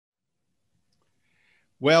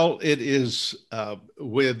Well, it is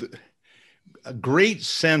with a great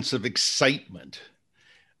sense of excitement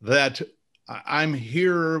that I'm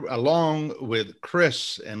here along with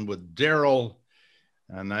Chris and with Daryl,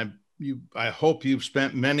 and I hope you've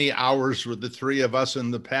spent many hours with the three of us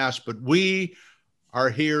in the past, but we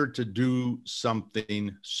are here to do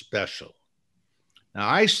something special. Now,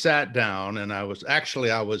 I sat down and I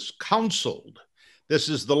was counseled. This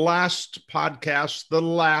is the last podcast, the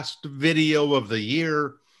last video of the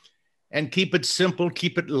year, and keep it simple,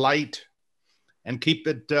 keep it light, and keep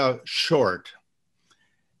it short.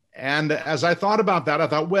 And as I thought about that, I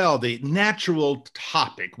thought, well, the natural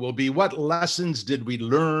topic will be what lessons did we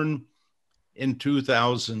learn in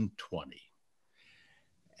 2020?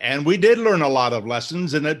 And we did learn a lot of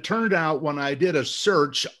lessons. And it turned out when I did a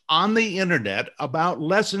search on the internet about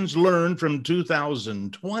lessons learned from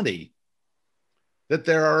 2020, that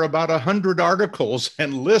there are about 100 articles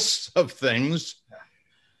and lists of things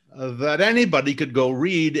that anybody could go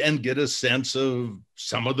read and get a sense of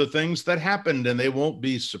some of the things that happened, and they won't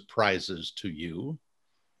be surprises to you.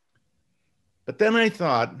 But then I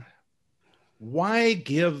thought, why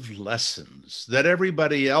give lessons that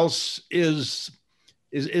everybody else is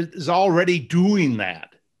already doing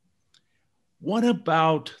that? What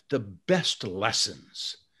about the best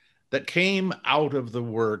lessons that came out of the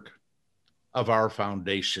work of our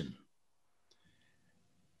foundation?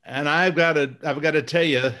 And I've got to tell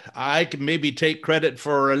you, I can maybe take credit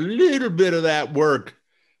for a little bit of that work,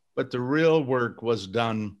 but the real work was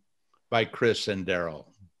done by Chris and Daryl.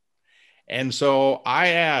 And so I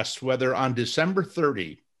asked whether on December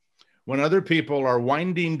 30, when other people are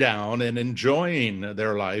winding down and enjoying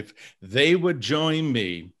their life, they would join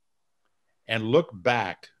me and look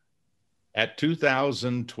back at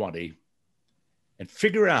 2020 and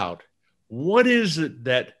figure out what is it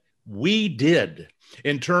that we did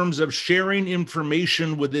in terms of sharing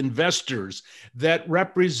information with investors that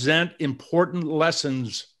represent important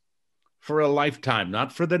lessons for a lifetime,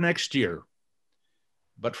 not for the next year,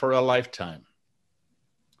 but for a lifetime.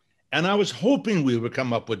 And I was hoping we would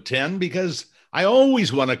come up with 10 because I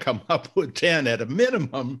always want to come up with 10 at a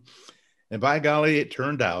minimum. And by golly, it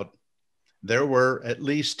turned out there were at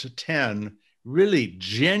least 10 really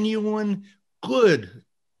genuine, good,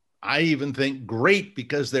 I even think great,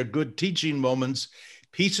 because they're good teaching moments,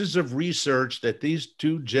 pieces of research that these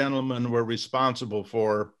two gentlemen were responsible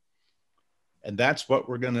for. And that's what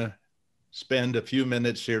we're going to spend a few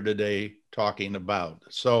minutes here today talking about.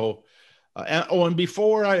 So, and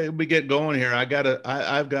before we get going here, I've got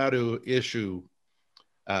to issue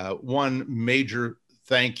one major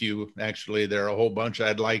thank you. Actually, there are a whole bunch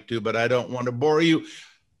I'd like to, but I don't want to bore you.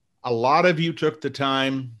 A lot of you took the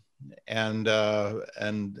time and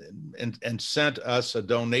sent us a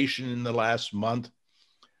donation in the last month.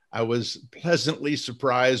 I was pleasantly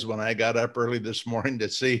surprised when I got up early this morning to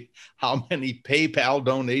see how many PayPal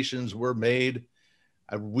donations were made.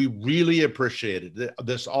 We really appreciate it.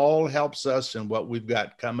 This all helps us in what we've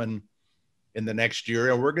got coming in the next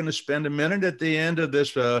year. And we're going to spend a minute at the end of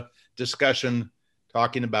this discussion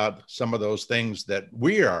talking about some of those things that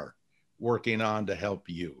we are working on to help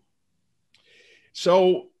you.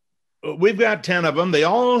 So we've got 10 of them. They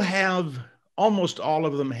all have, almost all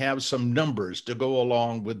of them have some numbers to go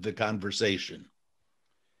along with the conversation.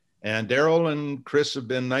 And Daryl and Chris have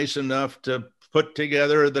been nice enough to put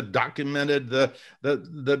together the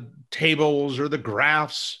tables or the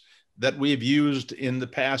graphs that we've used in the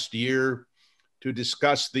past year to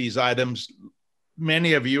discuss these items.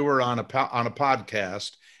 Many of you are on a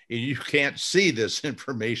podcast and you can't see this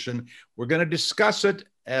information. We're going to discuss it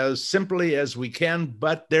as simply as we can,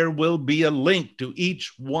 but there will be a link to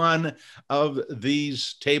each one of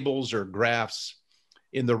these tables or graphs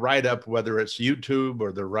in the write-up, whether it's YouTube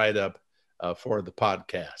or the write-up for the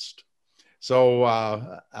podcast. So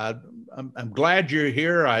I'm glad you're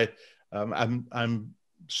here. I'm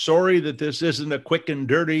sorry that this isn't a quick and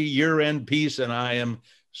dirty year-end piece, and I am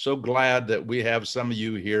so glad that we have some of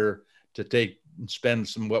you here to spend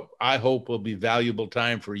some what I hope will be valuable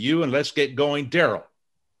time for you. And let's get going. Daryl,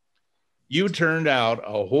 you turned out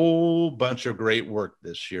a whole bunch of great work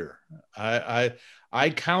this year. I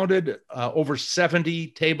counted over 70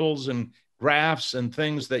 tables and graphs and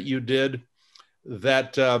things that you did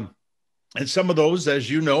that, and some of those, as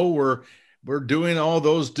you know, we're doing all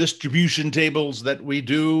those distribution tables that we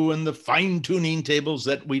do and the fine-tuning tables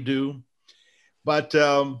that we do. But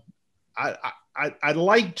I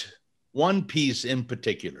liked one piece in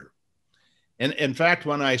particular. And in fact,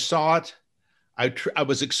 when I saw it, I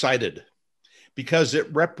was excited because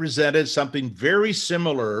it represented something very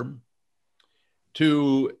similar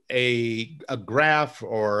to a graph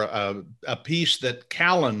or a piece that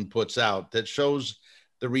Callan puts out that shows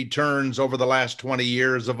the returns over the last 20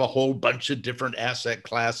 years of a whole bunch of different asset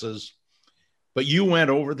classes. But you went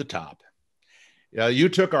over the top. You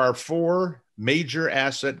took our four major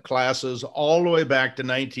asset classes all the way back to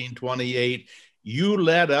 1928. You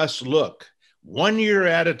let us look 1 year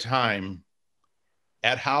at a time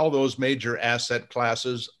at how those major asset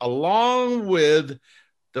classes, along with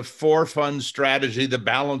the four fund strategy, the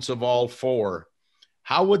balance of all four,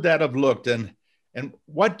 how would that have looked? And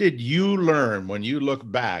what did you learn when you look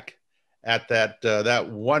back at that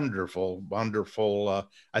wonderful,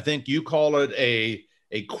 I think you call it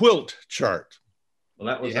a quilt chart. Well,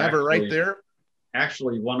 that was you have it right there.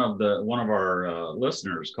 Actually, one of our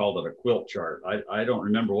listeners called it a quilt chart. I don't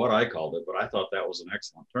remember what I called it, but I thought that was an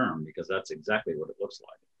excellent term because that's exactly what it looks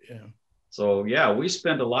like. Yeah. So yeah, we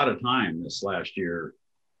spent a lot of time this last year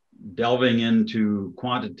delving into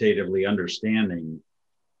quantitatively understanding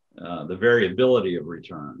the variability of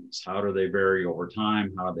returns. How do they vary over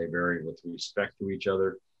time? How do they vary with respect to each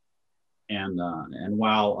other? And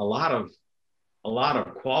while a lot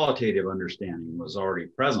of qualitative understanding was already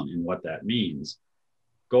present in what that means,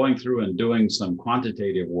 going through and doing some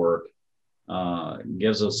quantitative work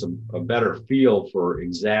gives us a better feel for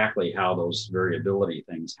exactly how those variability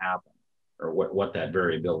things happen, or what that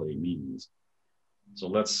variability means. So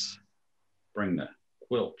let's bring the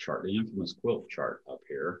quilt chart, the infamous quilt chart up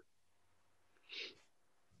here.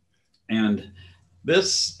 And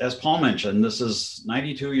this, as Paul mentioned, this is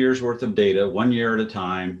 92 years worth of data, 1 year at a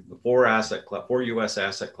time, the four U.S.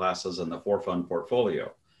 asset classes and the four fund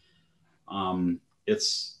portfolio.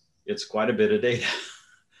 It's quite a bit of data.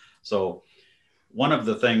 So one of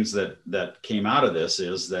the things that came out of this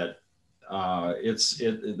is that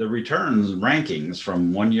the returns rankings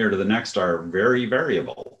from 1 year to the next are very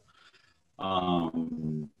variable.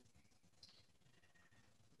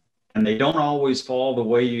 And they don't always fall the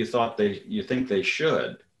way you think they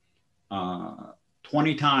should.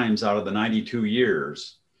 20 times out of the 92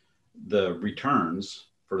 years, the returns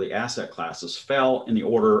for the asset classes fell in the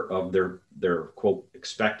order of their quote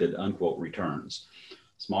expected unquote returns.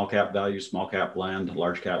 Small cap value, small cap blend,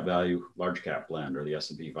 large cap value, large cap blend, or the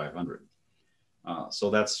S&P 500. So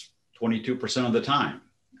that's 22% of the time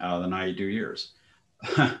out of the 92 years.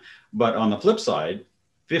 But on the flip side,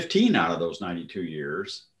 15 out of those 92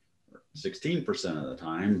 years, 16% of the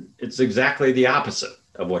time, it's exactly the opposite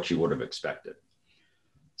of what you would have expected.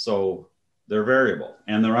 So they're variable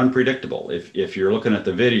and they're unpredictable. If you're looking at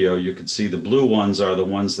the video, you can see the blue ones are the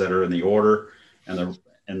ones that are in the order, and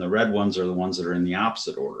the red ones are the ones that are in the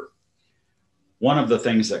opposite order. One of the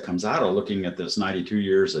things that comes out of looking at this 92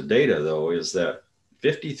 years of data, though, is that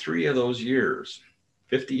 53 of those years,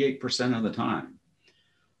 58% of the time,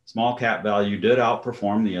 small cap value did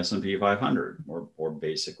outperform the S&P 500, or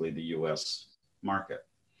basically the US market.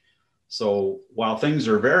 So while things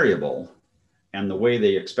are variable and the way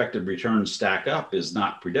the expected returns stack up is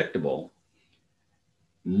not predictable,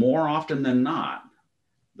 more often than not,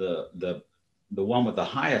 the one with the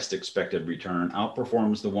highest expected return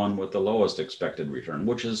outperforms the one with the lowest expected return,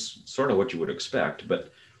 which is sort of what you would expect,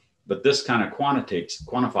 but this kind of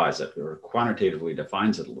quantifies it, or quantitatively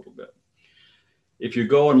defines it a little bit. If you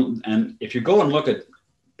go and look at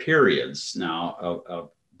periods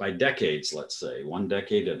now by decades, let's say 1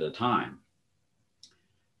 decade at a time,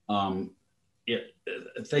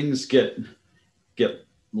 things get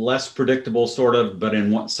less predictable, sort of, but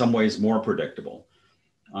in some ways more predictable.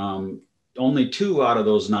 Only 2 out of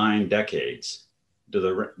those 9 decades do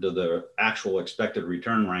the actual expected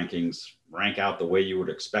return rankings rank out the way you would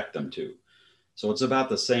expect them to. So it's about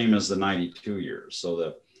the same as the 92 years. So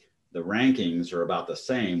the rankings are about the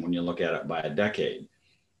same when you look at it by a decade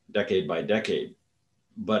by decade.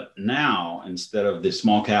 But now, instead of the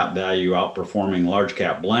small cap value outperforming large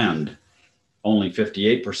cap blend only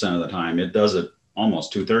 58% of the time, it does it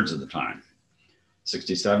almost 2/3 of the time,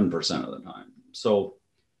 67% of the time. So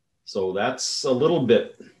that's a little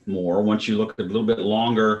bit more. Once you look at a little bit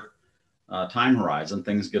longer time horizon,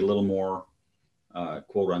 things get a little more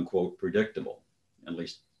quote unquote predictable, at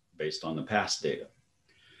least based on the past data.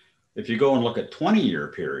 If you go and look at 20-year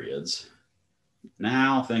periods,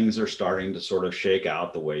 now things are starting to sort of shake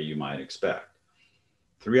out the way you might expect.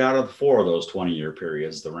 3 out of 4 of those 20-year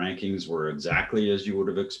periods, the rankings were exactly as you would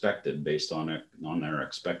have expected based on their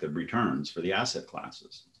expected returns for the asset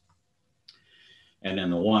classes. And in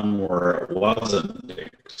the one where it wasn't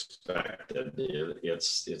expected,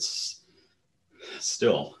 it's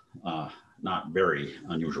still not very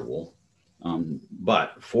unusual.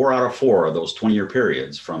 But 4 out of 4 of those 20-year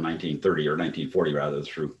periods from 1930 or 1940 rather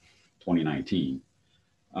through 2019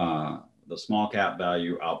 the small cap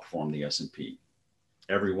value outperformed the S&P.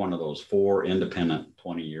 Every one of those 4 independent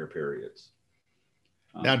 20-year periods.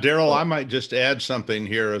 Now, Daryl, I might just add something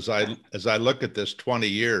here as I look at this 20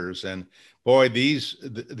 years, and boy,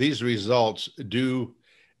 these results do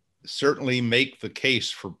certainly make the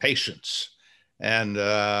case for patience, and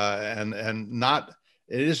not,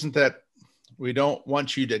 it isn't that we don't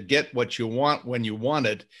want you to get what you want when you want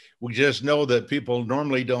it. We just know that people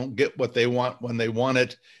normally don't get what they want when they want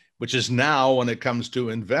it, which is now when it comes to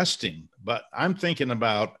investing. But I'm thinking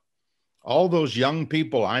about all those young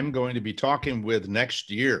people I'm going to be talking with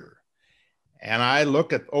next year. And I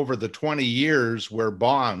look at over the 20 years where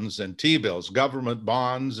bonds and T-bills, government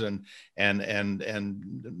bonds and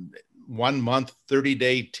 1 month,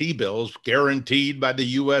 30-day T-bills guaranteed by the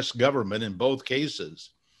US government in both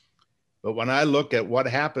cases. But when I look at what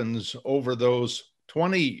happens over those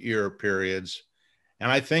 20-year periods,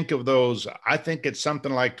 and I think of those, I think it's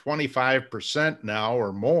something like 25% now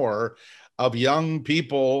or more of young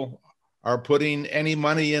people are putting any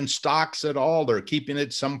money in stocks at all. They're keeping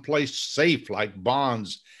it someplace safe like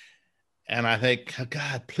bonds. And I think,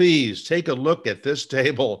 God, please take a look at this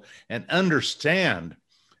table and understand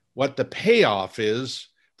what the payoff is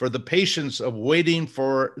for the patience of waiting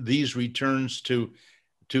for these returns to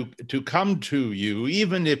come to you,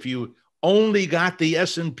 even if you only got the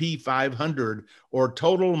S&P 500 or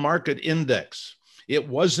total market index. It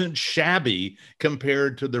wasn't shabby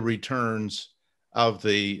compared to the returns of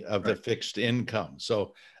the fixed income.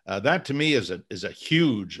 So that to me is a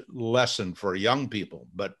huge lesson for young people.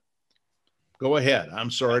 But go ahead.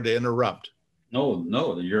 I'm sorry to interrupt.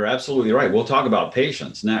 No, you're absolutely right. We'll talk about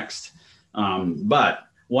patience next. But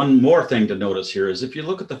one more thing to notice here is if you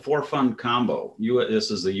look at the 4-fund combo,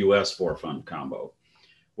 this is the US 4-fund combo,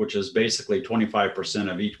 which is basically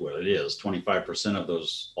 25% of each. Well, it is 25% of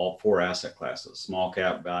those, all 4 asset classes: small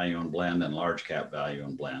cap value and blend and large cap value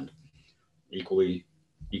and blend, equally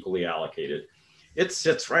allocated. It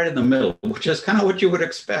sits right in the middle, which is kind of what you would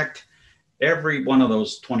expect every one of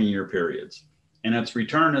those 20-year periods. And its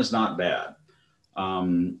return is not bad.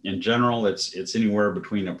 In general, it's anywhere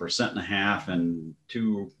between 1.5% and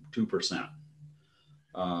 2%,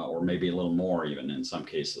 or maybe a little more even in some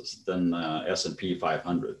cases than the S&P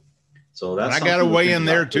 500. So that's. And I got to weigh in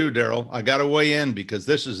there too, Daryl. I got to weigh in because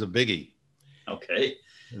this is a biggie. Okay.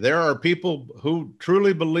 There are people who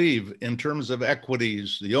truly believe in terms of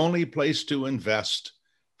equities, the only place to invest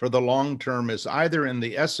for the long term is either in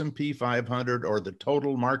the S&P 500 or the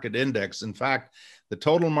total market index. In fact, the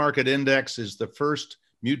total market index is the first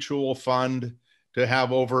mutual fund to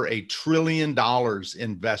have over $1 trillion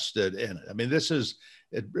invested in it. I mean, this is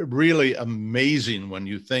really amazing when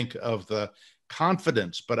you think of the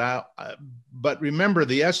confidence. But remember,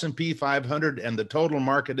 the S&P 500 and the total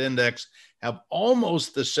market index have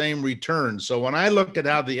almost the same returns. So when I look at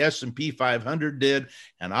how the S&P 500 did,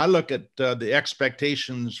 and I look at the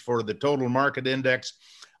expectations for the total market index,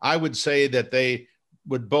 I would say that they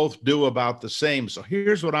would both do about the same. So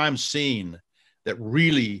here's what I'm seeing that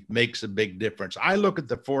really makes a big difference. I look at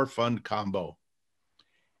the 4-fund combo,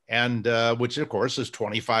 and which of course is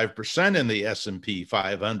 25% in the S&P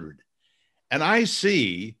 500. And I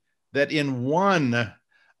see that in one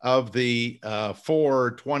of the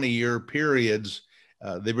 4 20-year periods,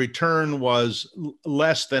 the return was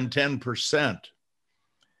less than 10%.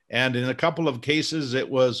 And in a couple of cases, it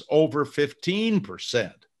was over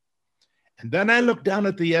 15%. And then I look down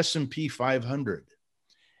at the S&P 500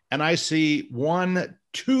 and I see 1,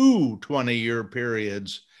 2 20-year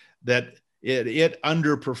periods that it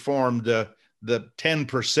underperformed the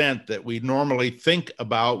 10% that we normally think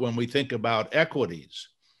about when we think about equities.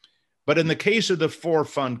 But in the case of the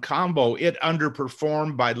 4-fund combo, it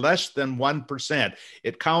underperformed by less than 1%.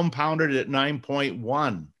 It compounded at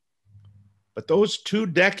 9.1. But those 2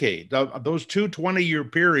 20-year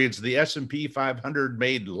periods, the S&P 500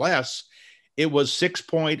 made less. It was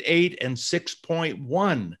 6.8 and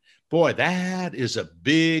 6.1. Boy, that is a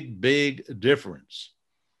big, big difference.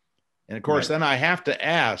 And of course, then I have to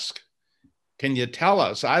ask, can you tell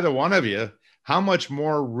us, either one of you, how much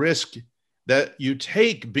more risk that you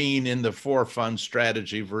take being in the 4-fund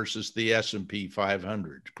strategy versus the S&P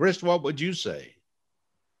 500? Chris, what would you say?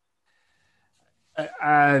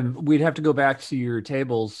 We'd have to go back to your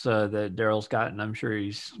tables that Daryl's got, and I'm sure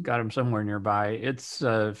he's got them somewhere nearby. It's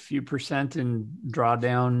a few percent in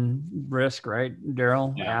drawdown risk, right,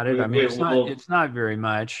 Daryl? Yeah, added. I mean, it's not very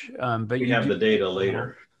much, but we have the data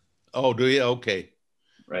later. Oh, do you? Okay.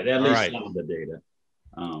 Right. At least some of the data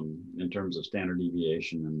in terms of standard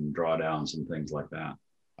deviation and drawdowns and things like that.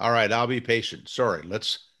 All right. I'll be patient. Sorry.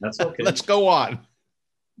 That's okay. Let's go on.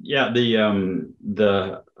 Yeah,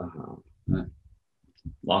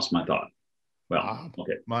 lost my thought. Well,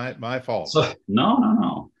 okay. My fault. So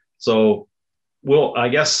no. So, well, I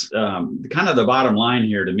guess kind of the bottom line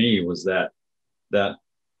here to me was that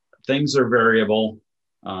things are variable.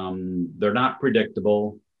 They're not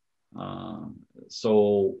predictable. Uh,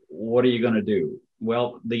 so what are you going to do?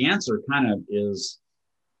 Well, the answer kind of is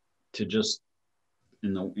to just,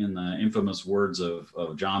 in the infamous words of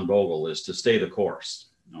John Bogle, is to stay the course.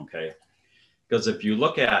 Okay, because if you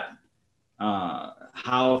look at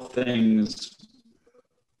how things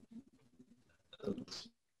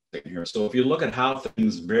here, so if you look at how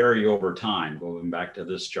things vary over time, going back to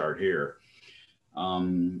this chart here,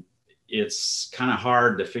 it's kind of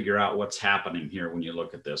hard to figure out what's happening here when you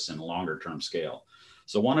look at this in a longer term scale.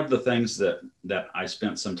 So one of the things that I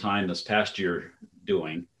spent some time this past year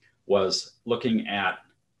doing was looking at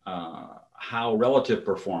how relative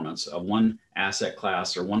performance of one asset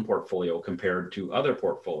class or one portfolio compared to other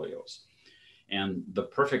portfolios. And the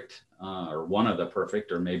perfect, or one of the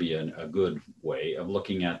perfect, or maybe a good way of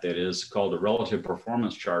looking at that is called a relative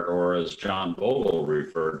performance chart, or as John Bogle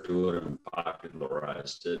referred to it and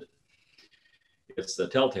popularized it, it's the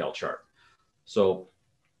telltale chart. So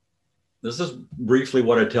this is briefly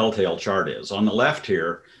what a telltale chart is. On the left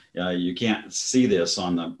here, you can't see this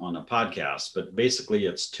on the podcast, but basically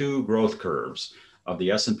it's two growth curves of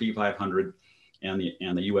the S&P 500 and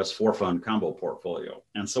the US 4-fund combo portfolio.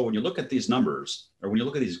 And so when you look at these numbers, or when you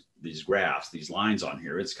look at these graphs, these lines on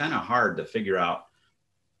here, it's kind of hard to figure out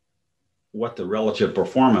what the relative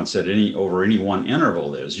performance at over any one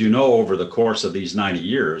interval is. You know, over the course of these 90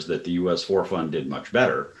 years that the US 4-fund did much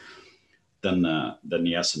better than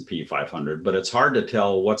the S&P 500, but it's hard to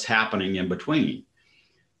tell what's happening in between.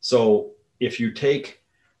 So if you take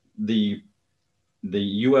the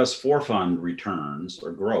US 4-fund returns,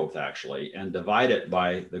 or growth actually, and divide it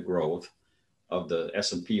by the growth of the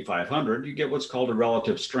S&P 500, you get what's called a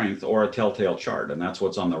relative strength, or a telltale chart. And that's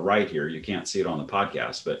what's on the right here. You can't see it on the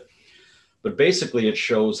podcast, but basically it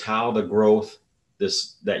shows how the growth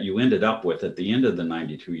that you ended up with at the end of the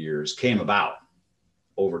 92 years came about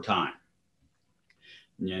over time.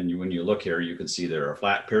 And when you look here, you can see there are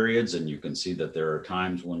flat periods, and you can see that there are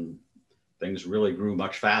times when things really grew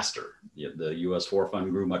much faster. The US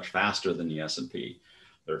 4-fund grew much faster than the S&P.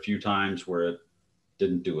 There are a few times where it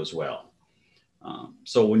didn't do as well.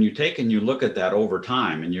 So when you take and you look at that over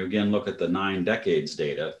time, and you again look at the 9 decades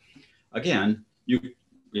data, again,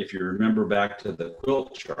 if you remember back to the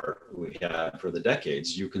quilt chart we had for the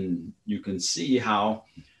decades, you can see how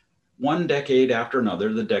one decade after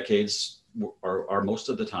another, the decades are most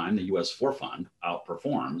of the time the US 4-fund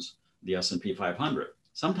outperforms the S&P 500.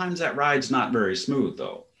 Sometimes that ride's not very smooth,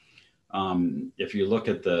 though. If you look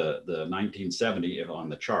at the 1970 on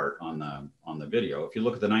the chart on the video, if you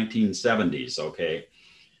look at the 1970s, okay,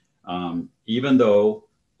 even though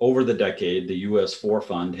over the decade the US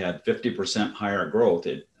 4-fund had 50% higher growth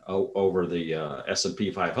over the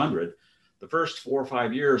S&P 500, the first 4 or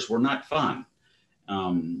 5 years were not fun.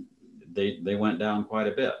 They went down quite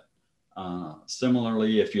a bit.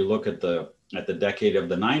 Similarly, if you look at the decade of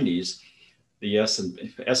the 90s, the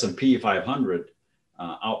S&P 500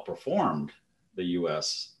 outperformed the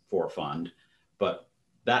US 4-fund, but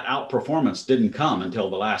that outperformance didn't come until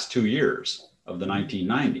the last 2 years of the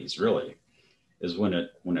 1990s. Really, is when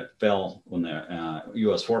the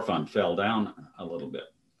US 4-fund fell down a little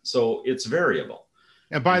bit. So it's variable.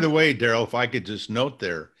 And by the way, Daryl, if I could just note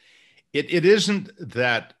there, it isn't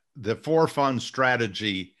that the 4-fund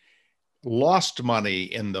strategy lost money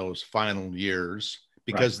in those final years,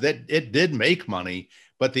 because that it did make money,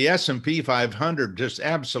 but the S&P 500 just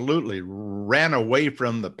absolutely ran away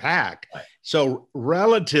from the pack. Right. So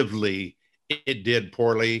relatively, it did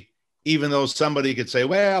poorly, even though somebody could say,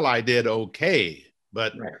 well, I did okay.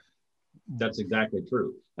 But right. That's exactly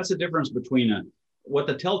true. That's the difference between what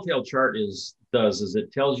the telltale chart does is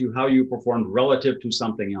it tells you how you performed relative to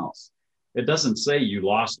something else. It doesn't say you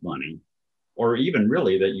lost money, or even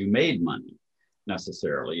really that you made money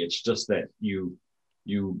necessarily. It's just that you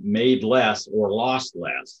made less or lost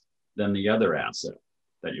less than the other asset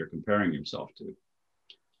that you're comparing yourself to.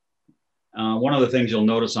 One of the things you'll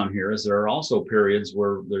notice on here is there are also periods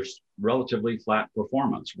where there's relatively flat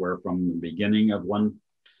performance, where from the beginning of one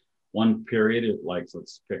period, like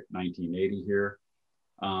let's pick 1980 here,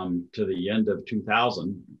 to the end of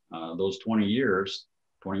 2000, those 21 years,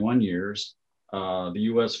 the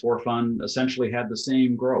US 4-fund essentially had the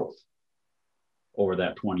same growth over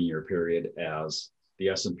that 20-year period as the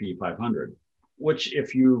S&P 500, which,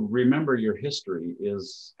 if you remember your history,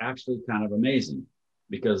 is actually kind of amazing,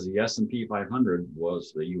 because the S&P 500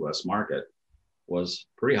 was the US market, was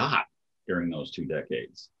pretty hot during those 2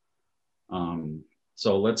 decades.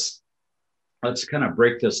 So let's kind of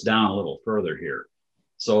break this down a little further here.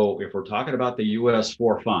 So if we're talking about the US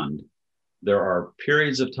 4 fund, there are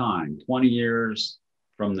periods of time, 20 years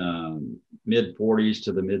from the mid 40s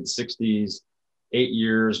to the mid 60s, 8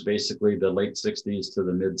 years, basically the late 60s to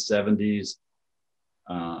the mid 70s,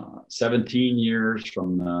 17 years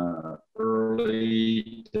from the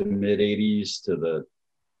early to mid 80s to the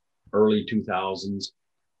early 2000s,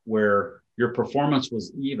 where your performance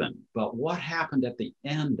was even. But what happened at the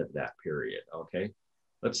end of that period? Okay,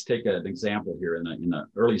 let's take an example here in the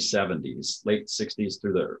early 70s, late 60s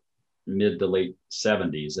through the mid to late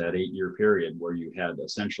 70s, that 8-year period where you had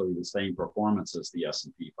essentially the same performance as the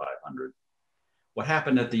S&P 500. What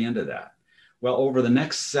happened at the end of that? Well, over the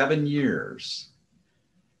next 7 years,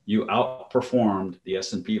 you outperformed the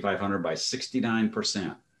S&P 500 by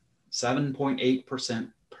 69%,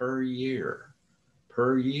 7.8% per year.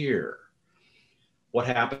 What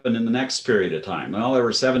happened in the next period of time? Well, there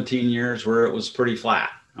were 17 years where it was pretty flat,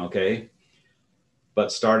 okay?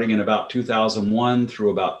 But starting in about 2001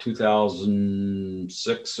 through about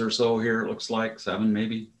 2006 or so here, it looks like 7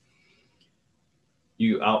 maybe,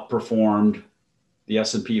 you outperformed the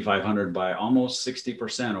S&P 500 by almost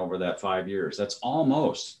 60% over that 5 years. That's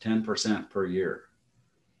almost 10% per year.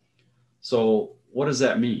 So what does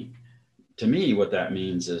that mean? To me, what that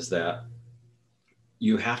means is that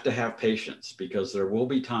you have to have patience, because there will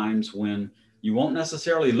be times when you won't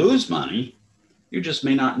necessarily lose money. You just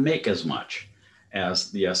may not make as much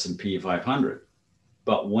as the S&P 500.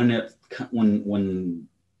 But when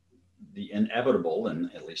the inevitable, and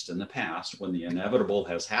at least in the past, when the inevitable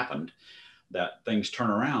has happened, that things turn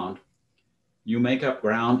around, you make up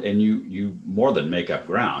ground, and you more than make up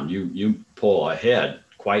ground. You pull ahead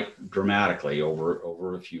quite dramatically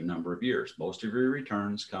over a few number of years. Most of your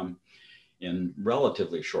returns come in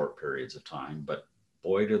relatively short periods of time, but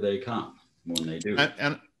boy, do they come when they do.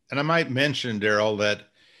 And I might mention, Daryl, that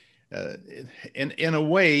in a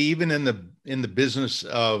way, even in the business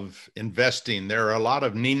of investing, there are a lot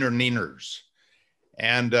of neeners,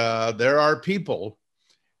 and there are people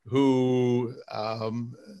who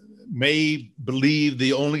may believe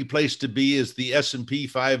the only place to be is the S&P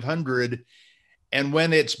 500, and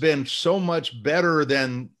when it's been so much better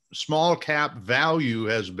than small cap value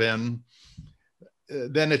has been,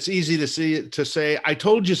 then it's easy to say, I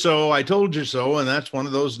told you so, and that's one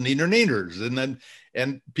of those neeners.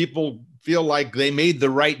 And people feel like they made the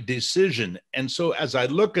right decision. And so as I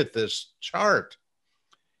look at this chart,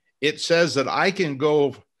 it says that I can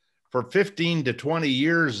go for 15 to 20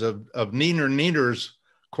 years of neeners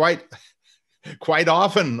quite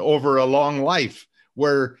often over a long life,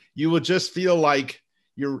 where you will just feel like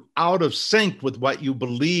you're out of sync with what you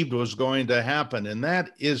believed was going to happen. And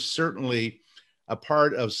that is certainly a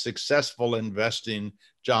part of successful investing.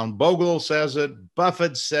 John Bogle says it,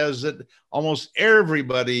 Buffett says it, almost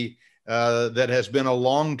everybody that has been a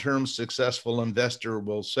long-term successful investor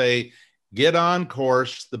will say, get on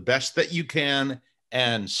course the best that you can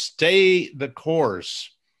and stay the course.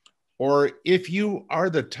 Or if you are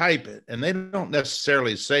the type, and they don't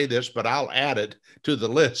necessarily say this, but I'll add it to the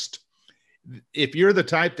list. If you're the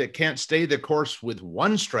type that can't stay the course with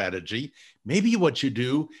one strategy, maybe what you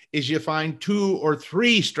do is you find 2 or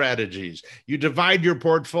 3 strategies. You divide your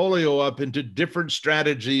portfolio up into different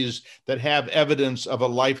strategies that have evidence of a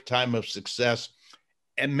lifetime of success.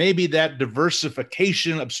 And maybe that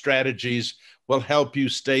diversification of strategies will help you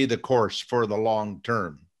stay the course for the long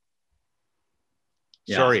term.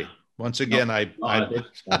 Yeah. Sorry. Once again, I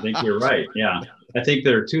think you're right. Yeah. I think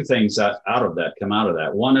there are 2 things that come out of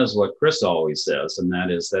that. One is what Chris always says, and that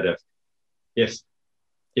is that if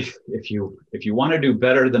you want to do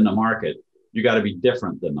better than the market, you got to be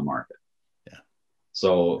different than the market. Yeah.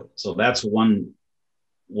 So that's one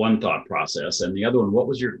thought process. And the other one, what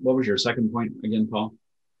was your second point again, Paul?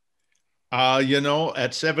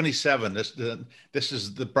 At 77, this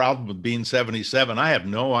is the problem with being 77. I have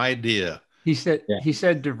no idea. He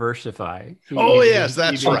said diversify. Yes,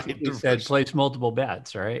 that's right. He said place multiple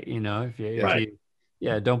bets, right? If you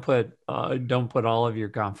don't put all of your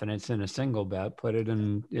confidence in a single bet, put it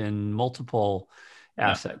in multiple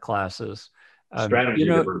asset classes. Strategy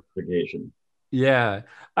diversification. Yeah.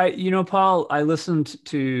 Paul, I listened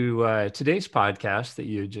to today's podcast that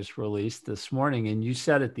you just released this morning, and you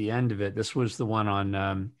said at the end of it, this was the one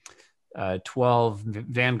on 12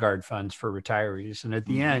 Vanguard funds for retirees. And at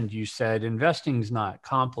the end, you said, investing's not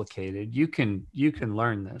complicated. You can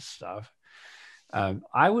learn this stuff.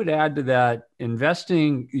 I would add to that,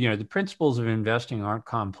 investing, the principles of investing aren't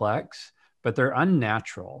complex, but they're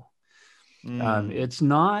unnatural. It's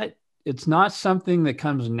not it's not something that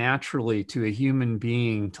comes naturally to a human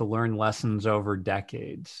being to learn lessons over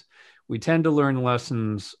decades. We tend to learn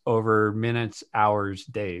lessons over minutes, hours,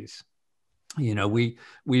 days. You know,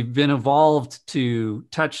 we've been evolved to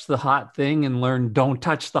touch the hot thing and learn don't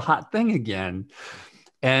touch the hot thing again.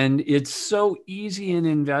 And it's so easy in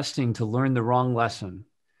investing to learn the wrong lesson.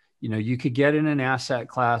 You know, you could get in an asset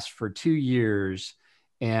class for 2 years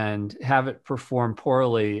and have it perform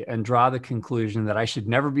poorly and draw the conclusion that I should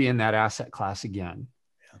never be in that asset class again.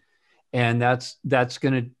 And that's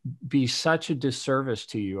going to be such a disservice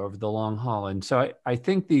to you over the long haul. And so I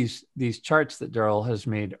think these charts that Daryl has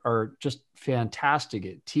made are just fantastic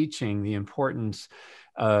at teaching the importance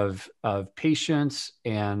of patience,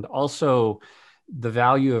 and also the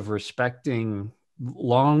value of respecting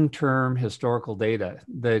long-term historical data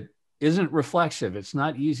that isn't reflexive. It's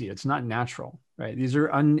not easy. It's not natural, right?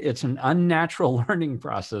 It's an unnatural learning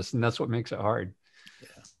process, and that's what makes it hard.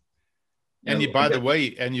 And you, by the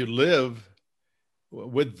way, and you live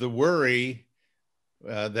with the worry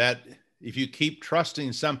that if you keep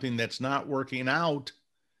trusting something that's not working out,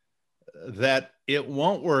 that it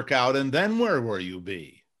won't work out, and then where will you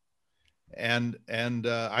be? And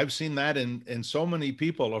I've seen that in so many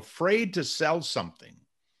people afraid to sell something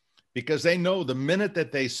because they know the minute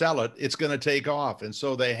that they sell it, it's going to take off, and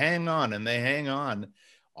so they hang on and they hang on.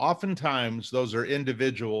 Oftentimes, those are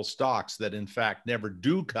individual stocks that, in fact, never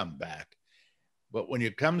do come back. But when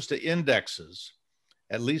it comes to indexes,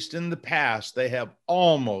 at least in the past, they have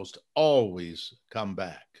almost always come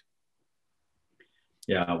back.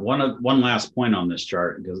 Yeah, one last point on this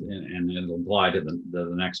chart, because and it'll apply to the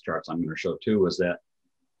next charts I'm going to show too, is that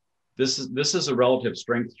this is a relative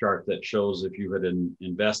strength chart that shows if you had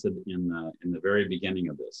invested in the very beginning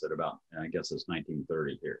of this at about, I guess it's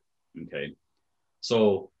 1930 here. Okay,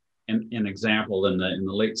 so an example in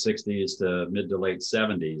the late 60s to mid to late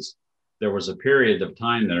 70s. There was a period of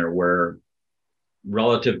time there where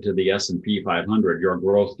relative to the S&P 500, your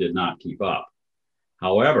growth did not keep up.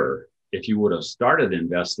 However, if you would have started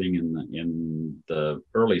investing in the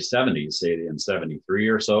early 70s, say in 73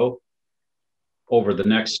 or so, over the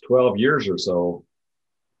next 12 years or so,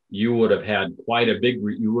 you would have had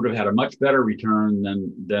you would have had a much better return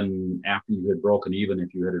than after you had broken even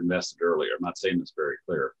if you had invested earlier. I'm not saying this very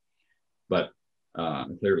clearly, but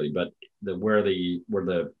where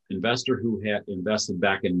the investor who had invested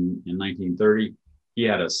back in 1930, he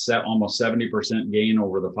had almost 70% gain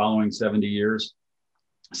over the following 7 years.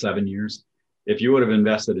 If you would have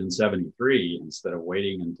invested in 73 instead of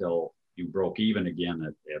waiting until you broke even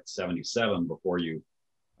again at 77 before you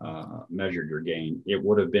measured your gain, it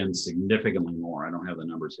would have been significantly more. I don't have the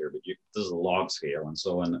numbers here, but this is a log scale, and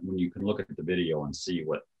so when you can look at the video and see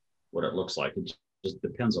what it looks like, it just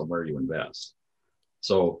depends on where you invest.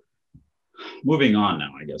 So moving on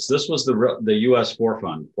now, I guess this was the U.S.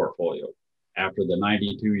 4-fund portfolio. After the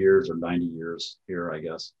 92 years or 90 years here, I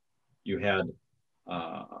guess, you had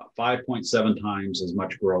 5.7 times as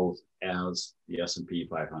much growth as the S&P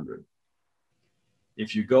 500.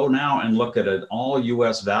 If you go now and look at an all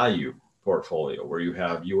U.S. value portfolio where you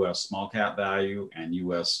have U.S. small cap value and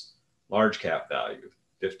U.S. large cap value,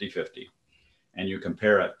 50-50, and you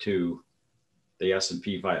compare it to the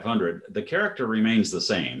S&P 500, the character remains the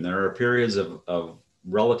same. There are periods of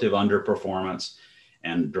relative underperformance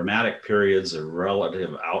and dramatic periods of relative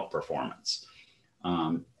outperformance.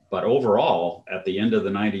 But overall, at the end of the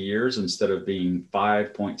 90 years, instead of being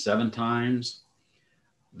 5.7 times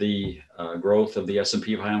the growth of the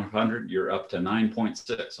S&P 500, you're up to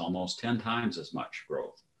 9.6, almost 10 times as much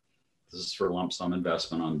growth. This is for lump sum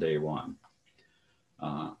investment on day one.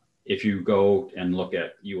 If you go and look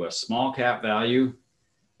at U.S. small cap value,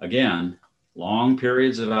 again, long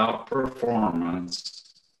periods of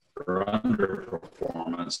outperformance or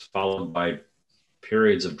underperformance, followed by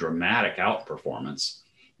periods of dramatic outperformance,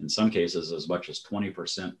 in some cases as much as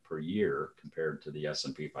 20% per year compared to the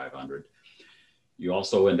S&P 500. You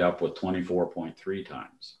also end up with 24.3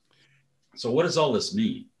 times. So what does all this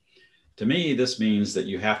mean? To me, this means that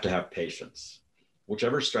you have to have patience.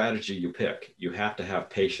 Whichever strategy you pick, you have to have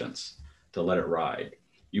patience to let it ride.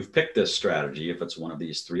 You've picked this strategy, if it's one of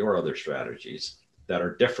these three or other strategies that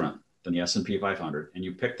are different than the S&P 500, and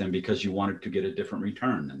you picked them because you wanted to get a different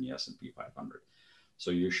return than the S&P 500.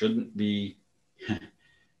 So you shouldn't be,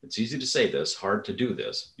 it's easy to say this, hard to do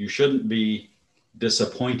this. You shouldn't be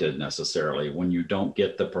disappointed necessarily when you don't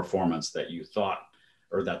get the performance that you thought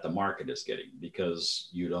or that the market is getting, because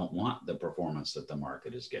you don't want the performance that the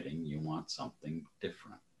market is getting. You want something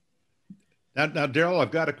different. Now, Daryl,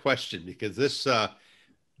 I've got a question, because this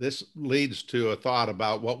leads to a thought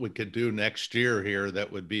about what we could do next year here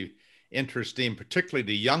that would be interesting, particularly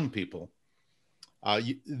to young people.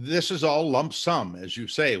 This is all lump sum, as you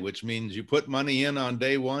say, which means you put money in on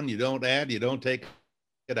day one, you don't add, you don't take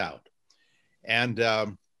it out. And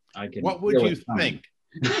what would you think?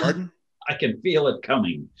 Pardon? I can feel it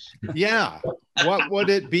coming. Yeah. What would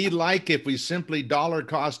it be like if we simply dollar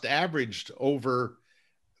cost averaged over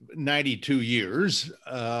 92 years?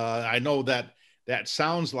 I know that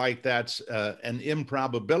sounds like that's an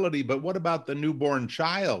improbability, but what about the newborn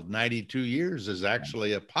child? 92 years is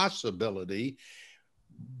actually a possibility,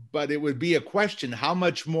 but it would be a question. How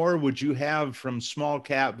much more would you have from small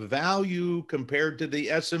cap value compared to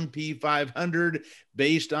the S&P 500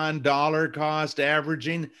 based on dollar cost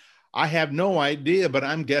averaging? I have no idea, but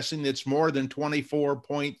I'm guessing it's more than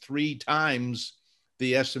 24.3 times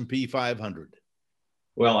the S&P 500.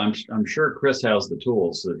 Well, I'm sure Chris has the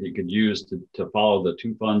tools that he could use to follow the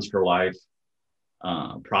two funds for life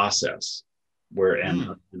process,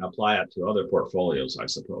 and apply it to other portfolios, I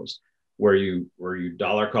suppose, where you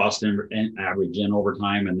dollar cost and average in over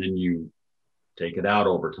time, and then you take it out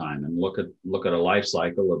over time and look at a life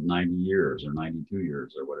cycle of 90 years or 92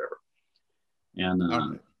 years or whatever,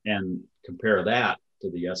 and compare that to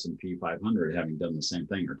the S&P 500 having done the same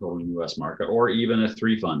thing, or total U.S. market, or even a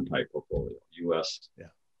three fund type portfolio, U.S.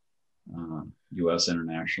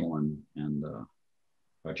 international and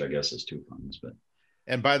which I guess is two funds. But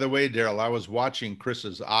and by the way, Daryl, I was watching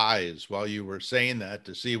Chris's eyes while you were saying that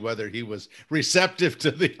to see whether he was receptive to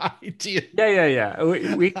the idea. Yeah.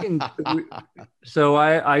 We can. So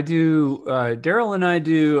I do. Daryl and I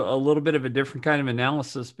do a little bit of a different kind of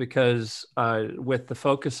analysis because with the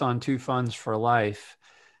focus on two funds for life,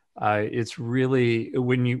 it's really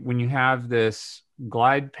when you have this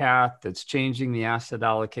glide path that's changing the asset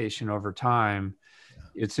allocation over time,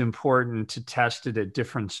 it's important to test it at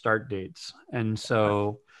different start dates. And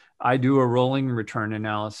so I do a rolling return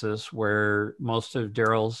analysis where most of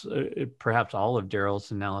Daryl's, perhaps all of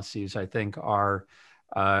Daryl's analyses, I think, are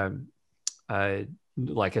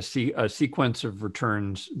like a sequence of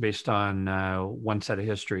returns based on one set of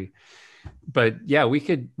history. But yeah, we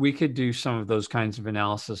could do some of those kinds of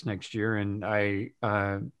analysis next year, and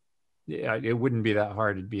it wouldn't be that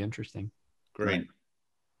hard. It'd be interesting. Great. Right.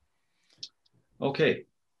 Okay,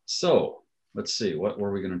 so let's see, what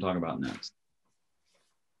were we going to talk about next?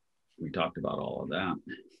 We talked about all of that.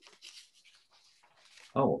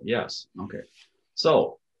 Oh, yes. Okay.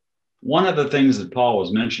 So one of the things that Paul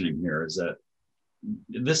was mentioning here is that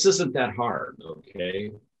this isn't that hard, okay?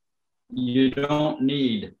 You don't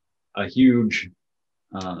need a huge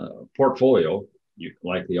portfolio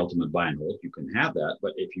like the ultimate buy and hold. You can have that,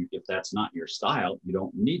 but if that's not your style, you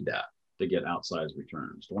don't need that to get outsized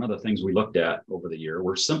returns. One of the things we looked at over the year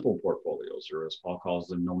were simple portfolios, or as Paul calls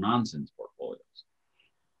them, no-nonsense portfolios.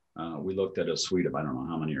 We looked at a suite of, I don't know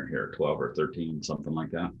how many are here, 12 or 13, something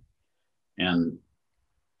like that. And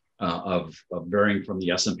of varying from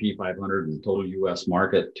the S&P 500 and total U.S.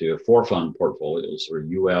 market to four fund portfolios, or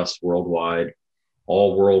U.S., worldwide,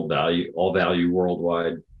 all value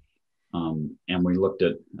worldwide. And we looked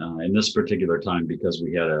at, in this particular time, because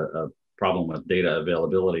we had a problem with data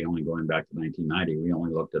availability only going back to 1990, we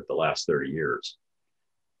only looked at the last 30 years.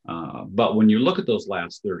 But when you look at those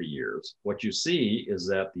last 30 years, what you see is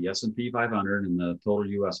that the S&P 500 and the total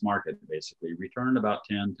U.S. market basically returned about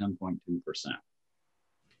 10.2%.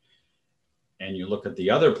 And you look at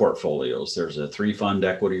the other portfolios, there's a three fund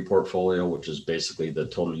equity portfolio, which is basically the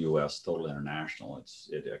total U.S., total international.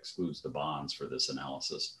 It excludes the bonds for this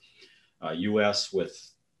analysis. U.S. with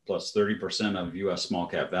plus 30% of U.S. small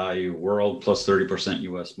cap value, world plus 30%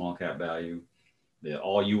 U.S. small cap value, the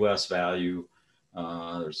all U.S. value.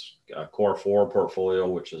 There's a core four portfolio,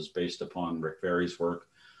 which is based upon Rick Ferry's work.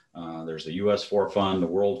 There's the U.S. four fund, the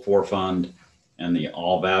world four fund, and the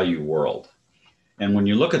all value world. And when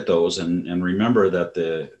you look at those and remember that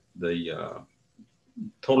the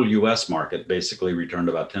total U.S. market basically returned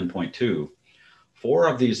about 10.2, four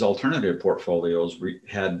of these alternative portfolios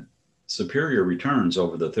had superior returns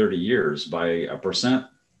over the 30 years by 1%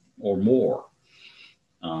 or more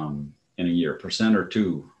in a year, percent or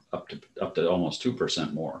two, up to almost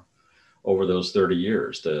 2% more over those 30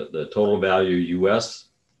 years. The total value U.S.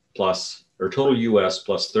 plus, or total U.S.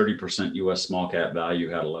 plus 30% U.S. small cap value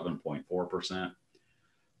had 11.4%.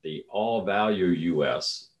 The all value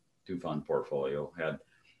U.S. two fund portfolio had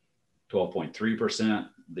 12.3%.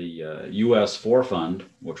 The U.S. four fund,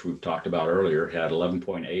 which we've talked about earlier, had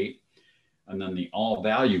 11.8%. And then the all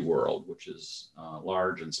value world, which is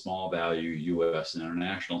large and small value U.S. and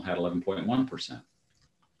international, had 11.1%.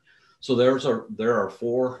 So there are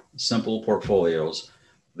four simple portfolios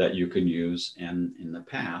that you can use. And in the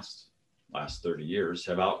past, last 30 years,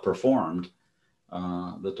 have outperformed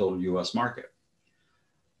the total US market.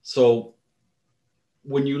 So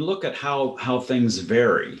when you look at how things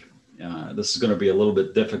vary, this is going to be a little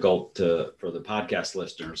bit difficult for the podcast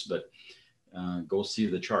listeners, but go see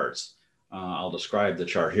the charts. I'll describe the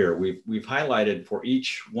chart here. We've highlighted for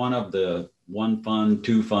each one of the 1 fund,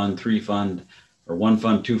 2 fund, 3 fund, or 1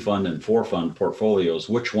 fund, 2 fund, and 4 fund portfolios,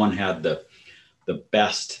 which one had the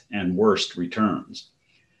best and worst returns.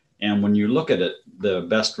 And when you look at it, the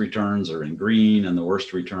best returns are in green and the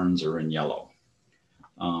worst returns are in yellow.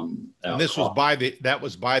 And this was by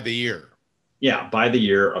the year. Yeah, by the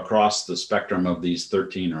year across the spectrum of these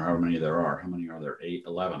 13, or how many there are. How many are there? 8,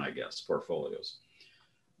 11, I guess, portfolios.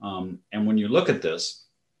 And when you look at this,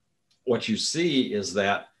 what you see is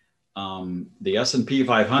that the S&P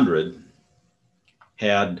 500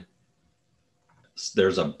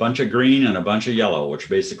 there's a bunch of green and a bunch of yellow, which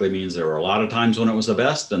basically means there were a lot of times when it was the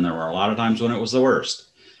best and there were a lot of times when it was the worst.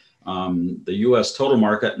 The US total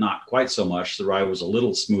market, not quite so much. The ride was a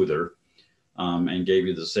little smoother and gave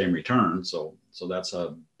you the same return. So that's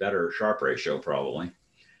a better Sharpe ratio probably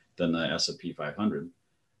than the S&P 500.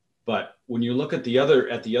 But when you look at the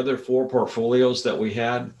other 4 portfolios that we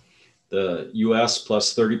had, the US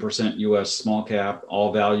plus 30% US small cap,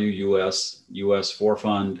 all value US, US 4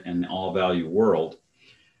 fund, and all value world.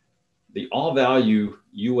 The all value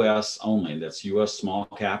US only, that's US small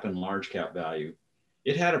cap and large cap value,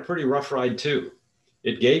 it had a pretty rough ride too.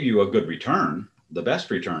 It gave you a good return, the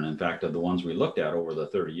best return, in fact, of the ones we looked at over the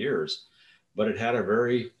 30 years, but it had a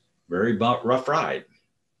very, very rough ride.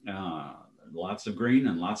 Lots of green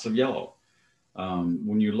and lots of yellow.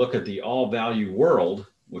 When you look at the all value world,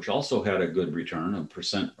 which also had a good return,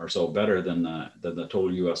 1% or so better than the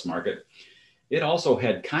total US market, it also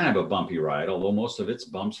had kind of a bumpy ride, although most of its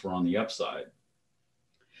bumps were on the upside.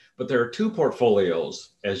 But there are 2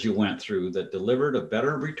 portfolios as you went through that delivered a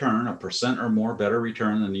better return, 1% or more better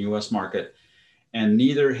return than the US market, and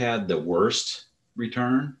neither had the worst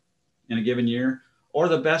return in a given year or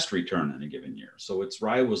the best return in a given year. So its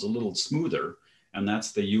ride was a little smoother, and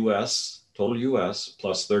that's the US, total US,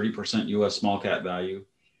 plus 30% US small cap value,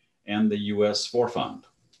 and the US 4 fund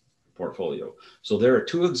portfolio. So there are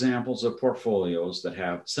 2 examples of portfolios that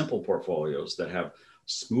have simple portfolios that have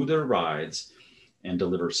smoother rides and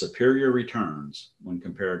deliver superior returns when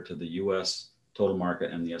compared to the US total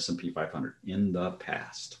market and the S&P 500 in the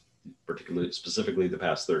past, specifically the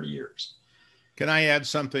past 30 years. Can I add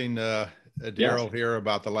something, Daryl, Yes. here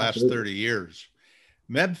about the last Absolutely. 30 years?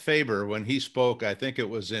 Meb Faber, when he spoke, I think it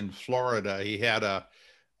was in Florida, he had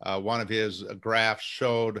one of his graphs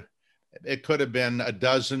showed it could have been a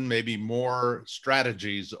dozen, maybe more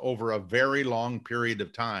strategies over a very long period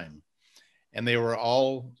of time. And they were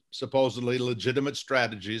all supposedly legitimate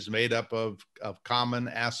strategies made up of common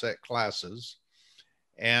asset classes.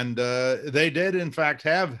 And they did, in fact,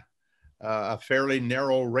 have a fairly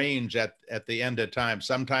narrow range at the end of time.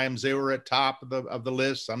 Sometimes they were at top of the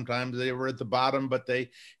list. Sometimes they were at the bottom, but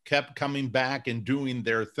they kept coming back and doing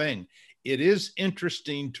their thing. It is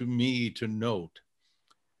interesting to me to note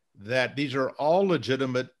that these are all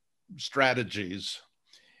legitimate strategies,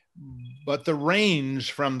 but the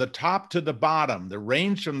range from the top to the bottom,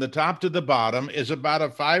 is about a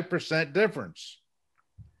 5% difference.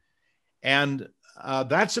 And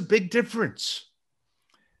that's a big difference.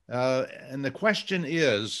 And the question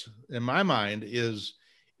is, in my mind, is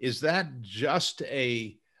that just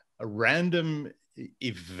a random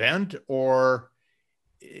event, or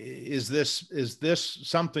is this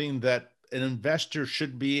something that an investor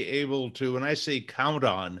should be able to, and I say count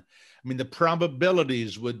on? I mean, the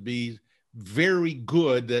probabilities would be very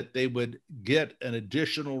good that they would get an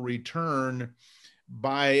additional return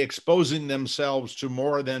by exposing themselves to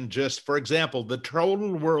more than just, for example, the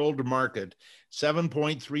total world market,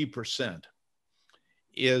 7.3%,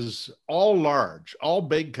 is all large, all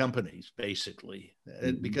big companies, basically,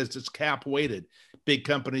 because it's cap weighted. Big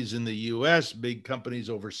companies in the US, big companies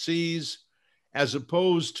overseas, as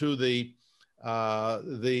opposed to the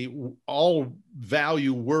all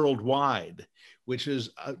value worldwide, which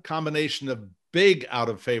is a combination of big out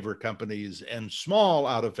of favor companies and small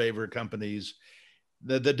out of favor companies.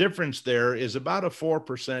 The difference there is about a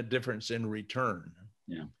 4% difference in return.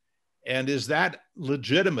 Yeah. And is that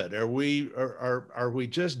legitimate? Are we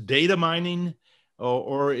just data mining,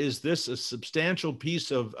 or is this a substantial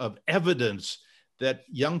piece of evidence that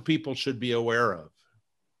young people should be aware of?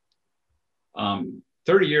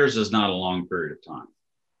 30 years is not a long period of time.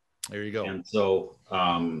 There you go. And so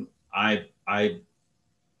I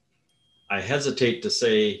hesitate to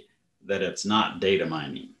say that it's not data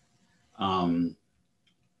mining. On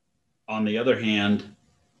the other hand,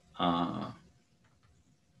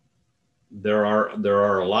 there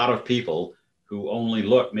are a lot of people who only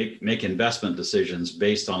make investment decisions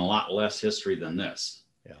based on a lot less history than this.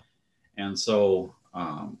 Yeah. And so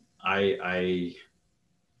I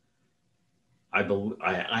have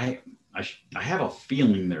a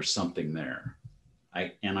feeling there's something there.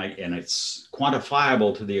 And it's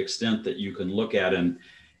quantifiable to the extent that you can look at and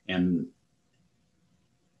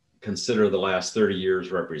consider the last 30 years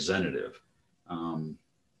representative.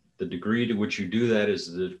 The degree to which you do that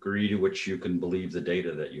is the degree to which you can believe the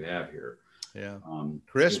data that you have here. Yeah.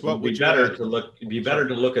 Chris, what would you add? It'd be better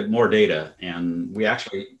to look at more data. And we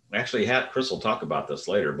actually had, Chris will talk about this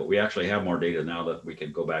later, but we actually have more data now that we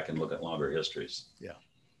can go back and look at longer histories. Yeah.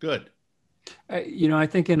 Good. I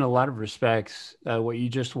think in a lot of respects, what you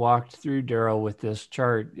just walked through, Daryl, with this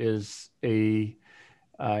chart is it's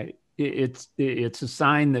a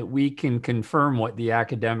sign that we can confirm what the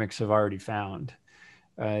academics have already found.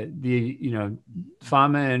 Fama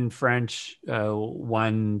and French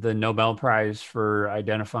won the Nobel Prize for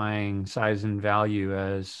identifying size and value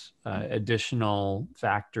as additional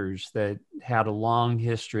factors that had a long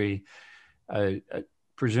history,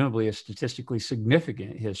 presumably a statistically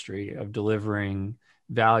significant history of delivering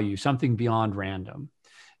value, something beyond random.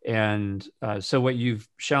 And so what you've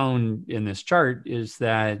shown in this chart is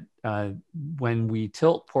that when we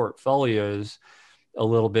tilt portfolios a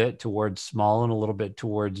little bit towards small and a little bit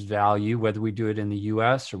towards value, whether we do it in the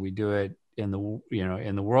US or we do it in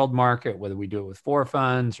the world market, whether we do it with 4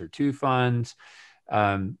 funds or 2 funds,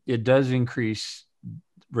 it does increase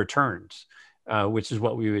returns, which is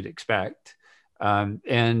what we would expect.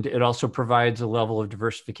 And it also provides a level of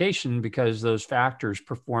diversification because those factors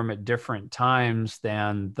perform at different times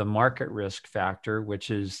than the market risk factor, which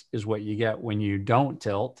is what you get when you don't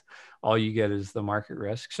tilt. All you get is the market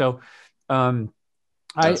risk. So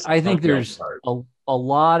I think there's a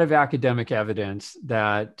lot of academic evidence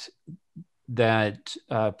that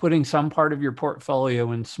putting some part of your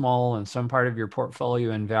portfolio in small and some part of your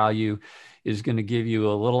portfolio in value is going to give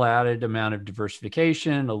you a little added amount of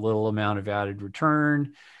diversification, a little amount of added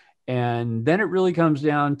return. And then it really comes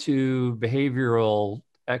down to behavioral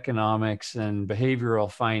economics and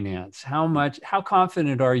behavioral finance. How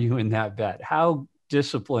confident are you in that bet? How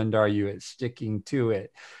disciplined are you at sticking to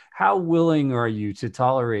it? How willing are you to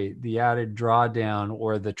tolerate the added drawdown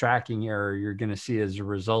or the tracking error you're going to see as a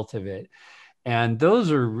result of it? And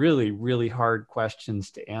those are really, really hard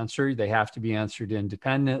questions to answer. They have to be answered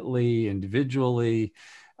independently, individually.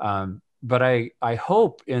 But I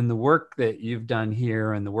hope in the work that you've done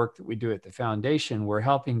here and the work that we do at the foundation, we're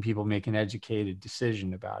helping people make an educated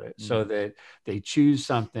decision about it so that they choose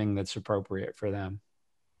something that's appropriate for them.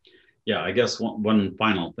 Yeah, I guess one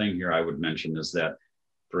final thing here I would mention is that,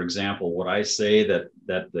 for example, would I say that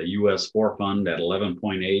the US 4 fund at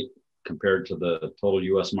 11.8 compared to the total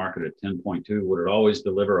US market at 10.2, would it always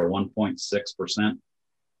deliver a 1.6%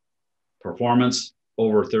 performance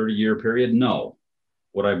over a 30-year period? No.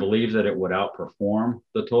 Would I believe that it would outperform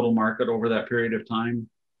the total market over that period of time?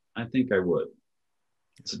 I think I would.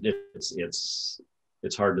 It's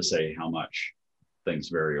hard to say how much things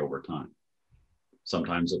vary over time.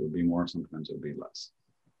 Sometimes it would be more, sometimes it would be less.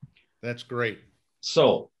 That's great.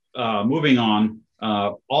 So moving on,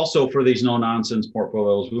 also for these no-nonsense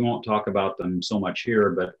portfolios, we won't talk about them so much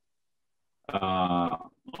here, but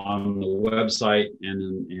on the website,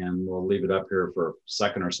 and we'll leave it up here for a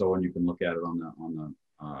second or so, and you can look at it on the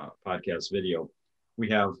podcast video.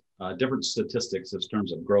 We have different statistics in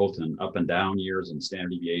terms of growth and up and down years and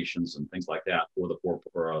standard deviations and things like that for the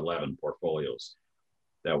 11 portfolios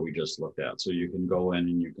that we just looked at. So you can go in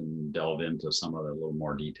and you can delve into some of the little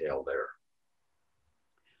more detail there.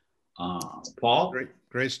 Paul?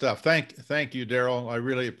 Great stuff. Thank you, Daryl. I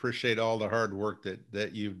really appreciate all the hard work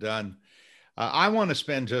that you've done. I want to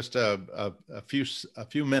spend just a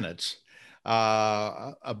few minutes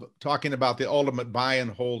talking about the ultimate buy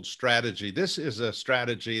and hold strategy. This is a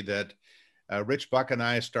strategy that Rich Buck and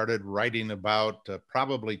I started writing about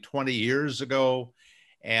probably 20 years ago.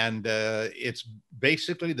 And it's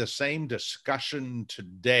basically the same discussion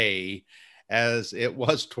today as it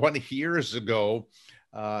was 20 years ago.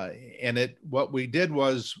 What we did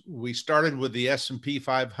was we started with the S&P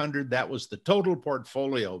 500. That was the total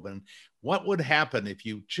portfolio. And what would happen if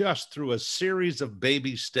you just through a series of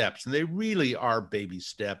baby steps, and they really are baby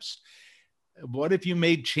steps, what if you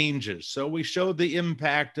made changes? So we showed the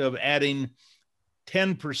impact of adding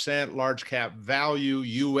 10% large cap value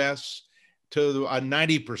US to a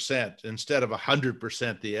 90% instead of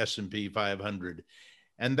 100% the S&P 500.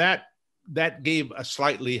 And that gave a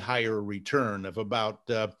slightly higher return of about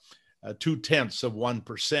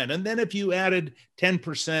 0.2%. And then if you added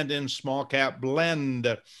 10% in small cap blend,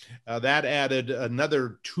 that added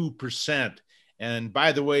another 2%. And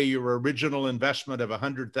by the way, your original investment of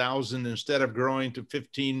 100,000, instead of growing to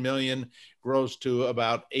 15 million, grows to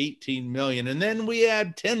about 18 million. And then we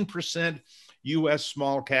add 10% US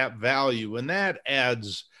small cap value, and that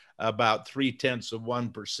adds about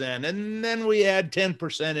 0.3%. And then we add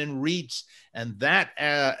 10% in REITs, and that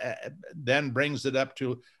then brings it up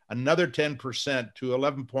to another 10% to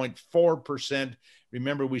 11.4%.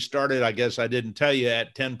 Remember, we started, I guess I didn't tell you,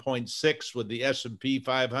 at 10.6 with the S&P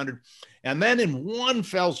 500. And then in one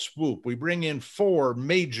fell swoop, we bring in 4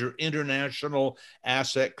 major international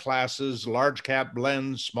asset classes: large cap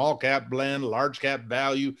blend, small cap blend, large cap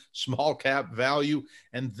value, small cap value.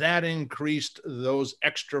 And that increased those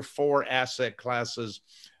extra 4 asset classes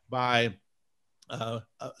by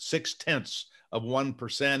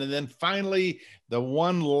 0.6%. And then finally, the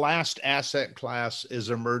one last asset class is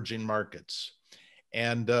emerging markets.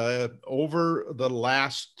 And over the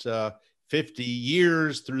last 50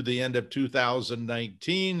 years through the end of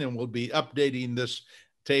 2019, and we'll be updating this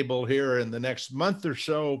table here in the next month or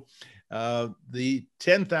so, the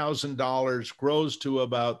 $10,000 grows to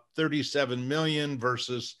about 37 million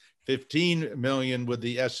versus 15 million with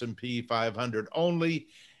the S&P 500 only,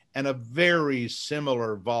 and a very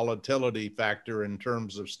similar volatility factor in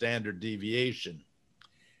terms of standard deviation.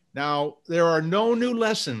 Now, there are no new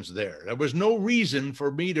lessons there. There was no reason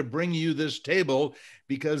for me to bring you this table,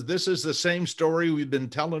 because this is the same story we've been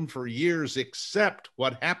telling for years, except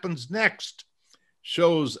what happens next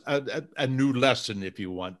shows a new lesson, if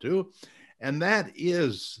you want to. And that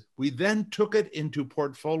is, we then took it into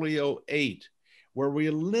portfolio 8, where we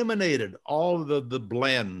eliminated all of the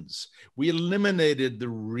blends. We eliminated the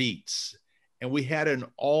REITs, and we had an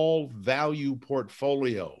all value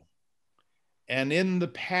portfolio. And in the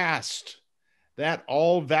past, that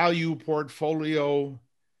all value portfolio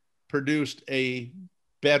produced a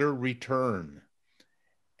better return.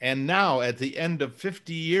 And now at the end of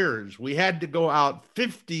 50 years, we had to go out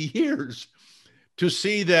 50 years to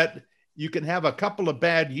see that you can have a couple of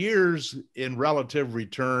bad years in relative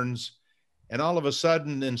returns, and all of a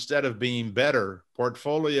sudden, instead of being better,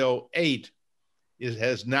 portfolio 8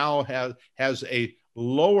 has a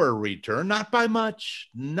lower return, not by much.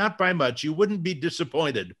 You wouldn't be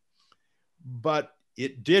disappointed, but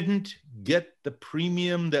it didn't get the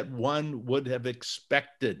premium that one would have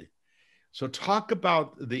expected. So talk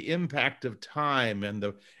about the impact of time and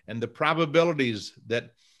the probabilities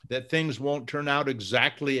that things won't turn out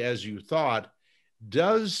exactly as you thought,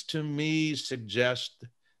 does to me suggest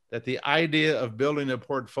that the idea of building a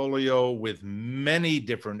portfolio with many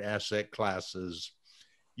different asset classes,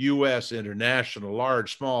 US, international,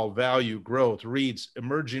 large, small, value, growth, REITs,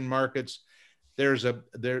 emerging markets, there's I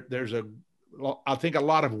think a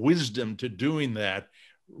lot of wisdom to doing that,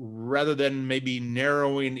 rather than maybe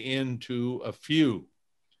narrowing into a few.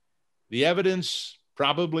 The evidence,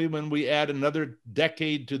 probably when we add another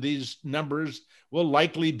decade to these numbers, will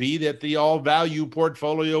likely be that the all value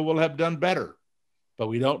portfolio will have done better, but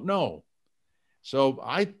we don't know. So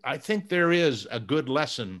I think there is a good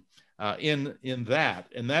lesson in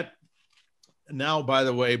that. And that now, by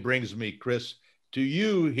the way, brings me, Chris, to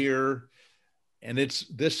you here. And it's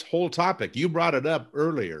this whole topic. You brought it up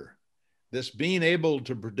earlier, this being able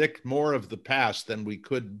to predict more of the past than we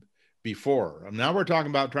could before. And now we're talking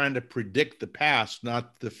about trying to predict the past,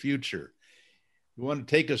 not the future. You want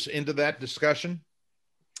to take us into that discussion?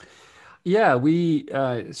 Yeah,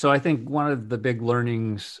 so I think one of the big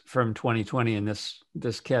learnings from 2020, and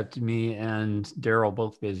this kept me and Daryl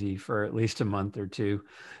both busy for at least a month or two,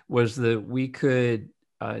 was that we could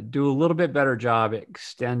do a little bit better job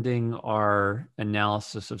extending our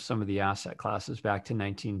analysis of some of the asset classes back to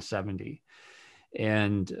 1970.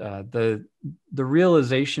 And the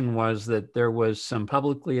realization was that there was some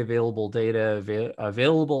publicly available data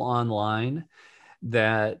available online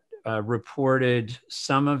that reported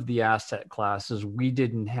some of the asset classes we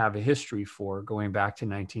didn't have a history for going back to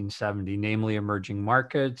 1970, namely emerging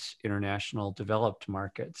markets, international developed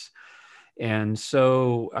markets. And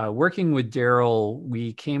so working with Daryl,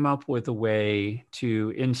 we came up with a way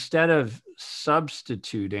to, instead of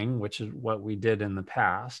substituting, which is what we did in the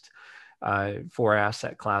past, for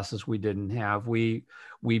asset classes we didn't have, we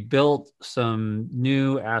built some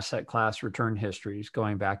new asset class return histories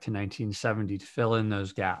going back to 1970 to fill in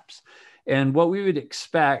those gaps. And what we would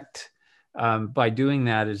expect by doing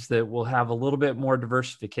that is that we'll have a little bit more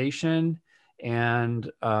diversification and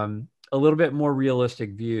a little bit more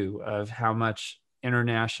realistic view of how much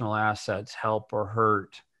international assets help or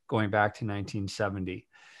hurt going back to 1970.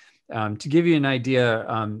 To give you an idea,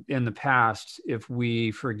 in the past, if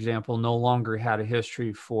we, for example, no longer had a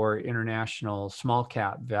history for international small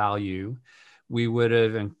cap value, we would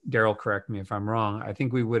have, and Daryl, correct me if I'm wrong, I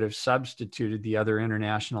think we would have substituted the other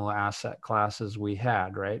international asset classes we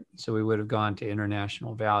had, right? So we would have gone to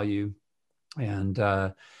international value and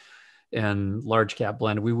large cap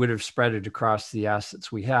blend. We would have spread it across the assets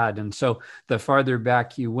we had. And so the farther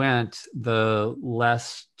back you went, the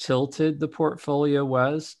less tilted the portfolio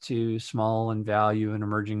was to small and value and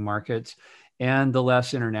emerging markets, and the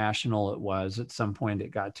less international it was. At some point,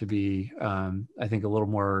 it got to be, I think, a little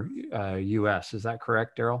more US. Is that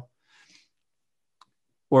correct, Daryl?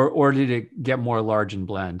 Or did it get more large and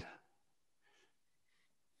blend?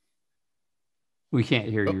 We can't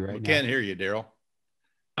hear you right now. We can't hear you, Daryl.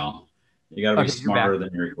 No. You got to be smarter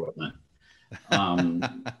than your equipment.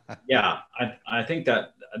 Yeah, I think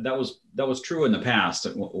that was true in the past.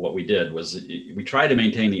 What we did was we tried to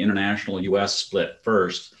maintain the international U.S. split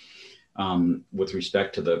first with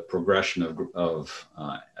respect to the progression of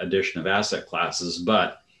addition of asset classes,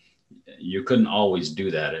 but you couldn't always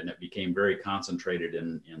do that, and it became very concentrated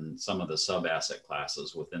in some of the sub asset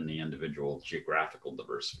classes within the individual geographical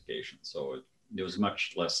diversification. So it was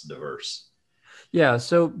much less diverse. Yeah.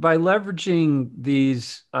 So by leveraging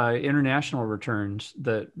these international returns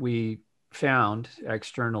that we found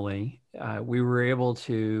externally, we were able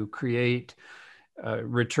to create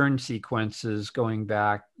return sequences going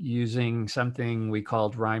back using something we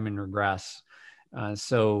called rhyme and regress.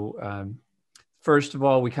 First of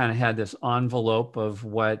all, we kind of had this envelope of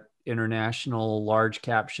what international large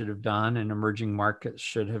cap should have done and emerging markets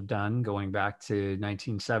should have done going back to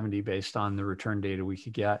 1970 based on the return data we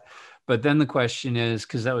could get. But then the question is,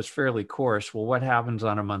 because that was fairly coarse, well, what happens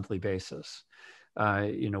on a monthly basis?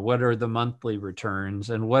 What are the monthly returns,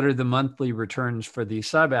 and what are the monthly returns for the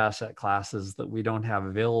sub asset classes that we don't have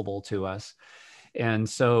available to us? And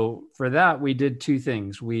so for that, we did two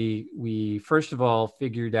things. We first of all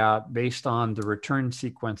figured out, based on the return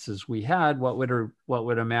sequences we had, what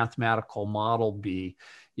would a mathematical model be?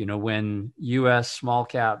 When U.S. small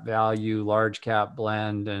cap value, large cap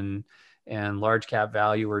blend, and large cap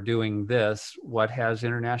value are doing this, what has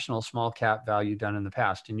international small cap value done in the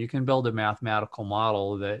past? And you can build a mathematical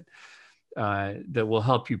model that will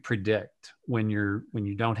help you predict when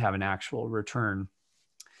you don't have an actual return.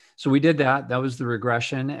 So we did that. That was the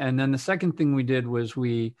regression. And then the second thing we did was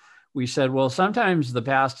we said, well, sometimes the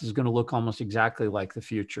past is going to look almost exactly like the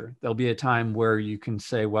future. There'll be a time where you can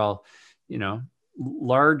say, well,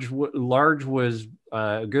 large was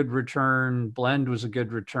a good return, blend was a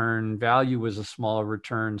good return, value was a small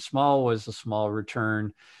return, small was a small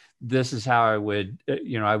return. This is how I would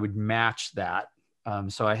match that.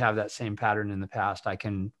 So I have that same pattern in the past. I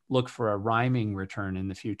can look for a rhyming return in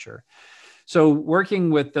the future. So working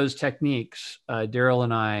with those techniques, Daryl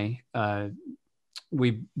and I,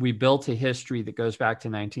 we built a history that goes back to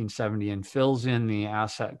 1970 and fills in the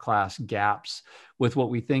asset class gaps with what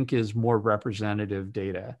we think is more representative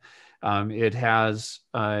data.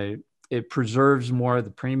 It preserves more of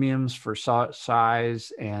the premiums for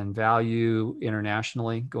size and value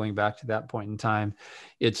internationally, going back to that point in time.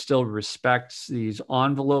 It still respects these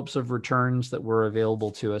envelopes of returns that were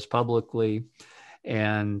available to us publicly.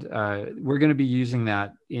 And we're going to be using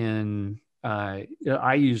that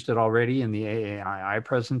I used it already in the AAII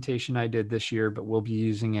presentation I did this year, but we'll be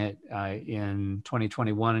using it in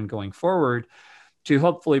 2021 and going forward to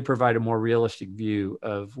hopefully provide a more realistic view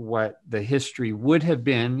of what the history would have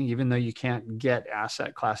been, even though you can't get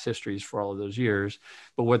asset class histories for all of those years,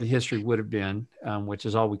 but what the history would have been, which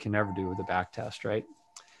is all we can ever do with a back test, right?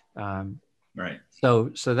 Right.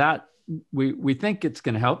 So that we think it's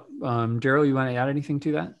going to help. Daryl, you want to add anything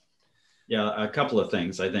to that? Yeah, a couple of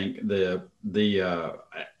things. I think the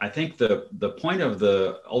point of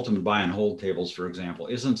the ultimate buy and hold tables, for example,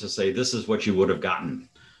 isn't to say this is what you would have gotten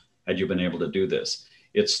had you been able to do this.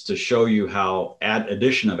 It's to show you how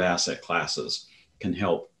addition of asset classes can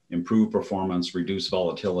help improve performance, reduce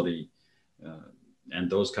volatility, and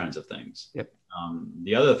those kinds of things. Yep.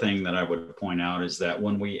 The other thing that I would point out is that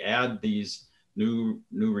when we add these new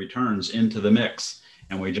returns into the mix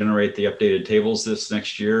and we generate the updated tables this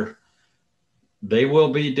next year, they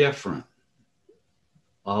will be different,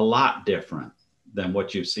 a lot different than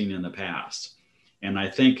what you've seen in the past. And I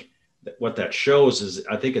think that what that shows is,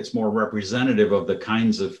 I think it's more representative of the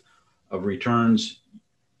kinds of returns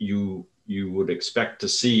you would expect to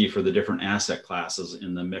see for the different asset classes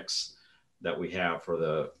in the mix that we have for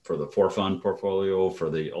the for fund portfolio, for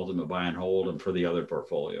the ultimate buy and hold, and for the other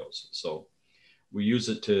portfolios. So we use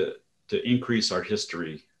it to increase our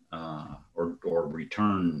history or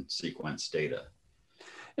return sequence data.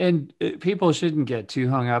 And people shouldn't get too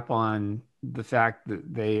hung up on the fact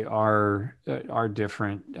that they are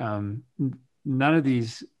different. None of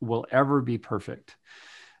these will ever be perfect.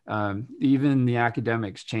 Even the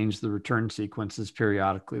academics change the return sequences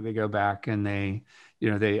periodically. They go back and they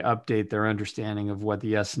update their understanding of what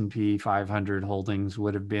the S&P 500 holdings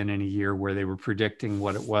would have been in a year where they were predicting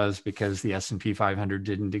what it was because the S&P 500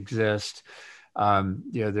 didn't exist.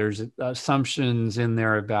 There's assumptions in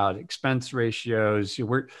there about expense ratios.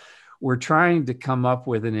 We're trying to come up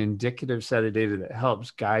with an indicative set of data that helps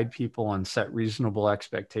guide people and set reasonable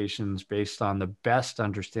expectations based on the best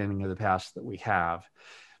understanding of the past that we have.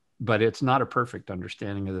 But it's not a perfect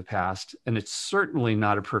understanding of the past, and it's certainly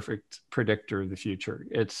not a perfect predictor of the future.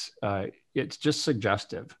 It's just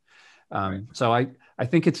suggestive. Right. So I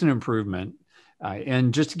think it's an improvement.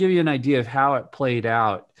 And just to give you an idea of how it played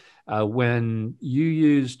out, when you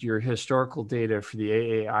used your historical data for the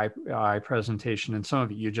AAI presentation, and some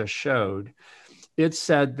of it you just showed, it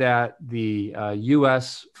said that the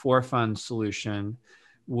US four-fund solution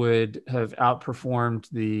would have outperformed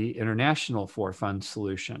the international four-fund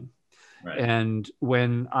solution. Right. And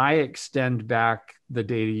when I extend back the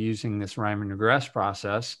data using this Riemann regress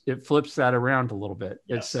process, it flips that around a little bit.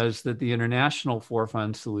 Yes. It says that the international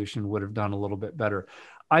four-fund solution would have done a little bit better.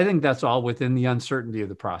 I think that's all within the uncertainty of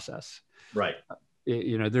the process. Right.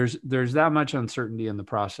 There's that much uncertainty in the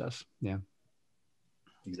process. Yeah.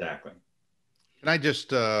 Exactly. Can I just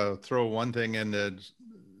throw one thing in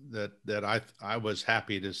that I was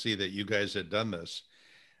happy to see that you guys had done this.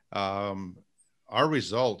 Our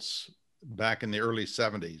results back in the early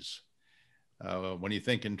 70s, when you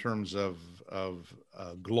think in terms of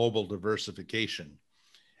global diversification,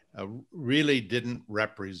 really didn't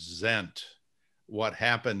represent what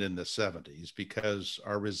happened in the 70s because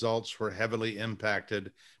our results were heavily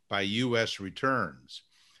impacted by U.S. returns.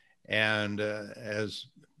 And as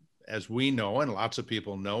we know, and lots of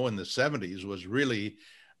people know, in the 70s was really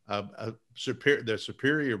the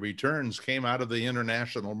superior returns came out of the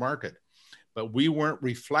international market, but we weren't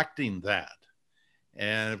reflecting that.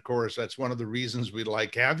 And of course, that's one of the reasons we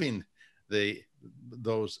like having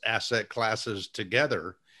those asset classes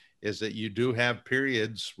together, is that you do have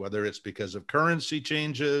periods, whether it's because of currency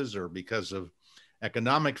changes or because of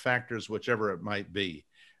economic factors, whichever it might be,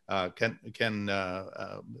 can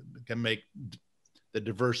make the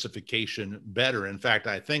diversification better. In fact,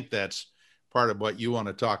 I think that's part of what you want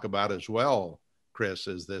to talk about as well, Chris,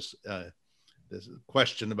 is this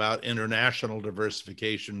question about international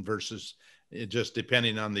diversification versus just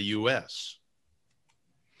depending on the U.S.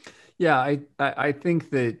 Yeah, I think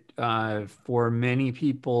that for many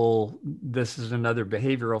people, this is another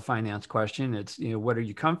behavioral finance question. It's, what are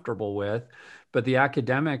you comfortable with? But the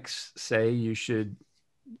academics say you should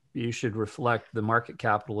reflect the market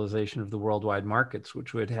capitalization of the worldwide markets,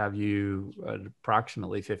 which would have you at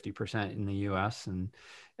approximately 50% in the US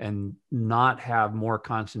and not have more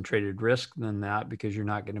concentrated risk than that, because you're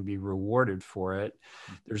not going to be rewarded for it.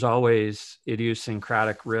 There's always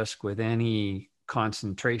idiosyncratic risk with any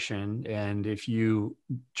concentration. And if you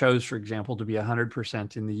chose, for example, to be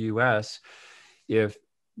 100% in the US, if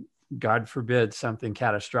God forbid something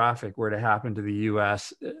catastrophic were to happen to the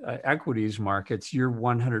US equities markets, you're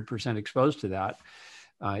 100% exposed to that.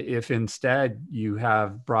 If instead you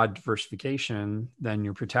have broad diversification, then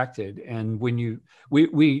you're protected. And when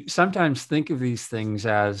we sometimes think of these things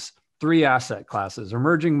as three asset classes: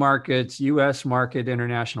 emerging markets, US market,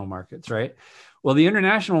 international markets, right? Well, the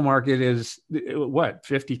international market is what,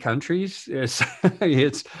 50 countries? It's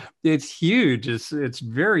huge. It's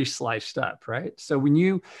very sliced up, right? So when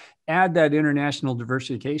you add that international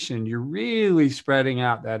diversification, you're really spreading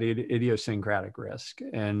out that idiosyncratic risk.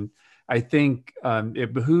 And I think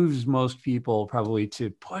it behooves most people probably to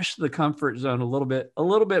push the comfort zone a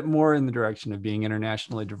little bit more in the direction of being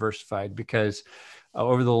internationally diversified, because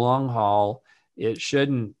over the long haul, it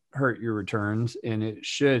shouldn't hurt your returns, and it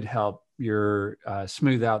should help your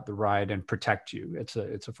smooth out the ride and protect you. It's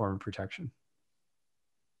a form of protection.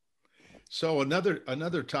 So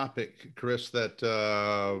another topic, Chris, that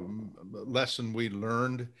lesson we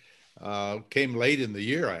learned came late in the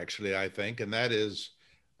year, actually, I think, and that is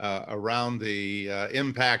around the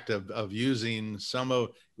impact of using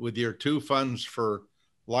with your two funds for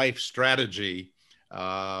life strategy,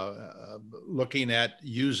 looking at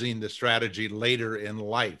using the strategy later in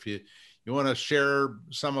life. You want to share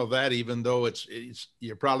some of that, even though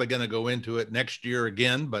you're probably going to go into it next year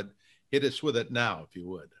again, but hit us with it now, if you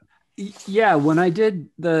would. Yeah, when I did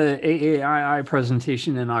the AAII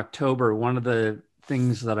presentation in October, one of the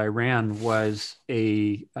things that I ran was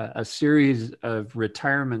a series of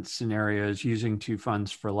retirement scenarios using two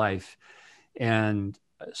funds for life. And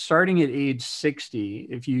starting at age 60,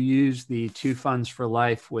 if you use the 2 funds for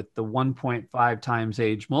life with the 1.5 times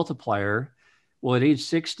age multiplier, well, at age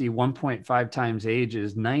 60, 1.5 times age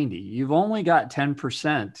is 90. You've only got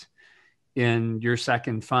 10% in your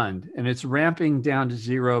second fund, and it's ramping down to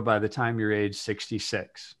zero by the time you're age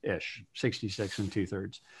 66-ish, 66 and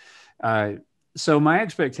 2/3. So my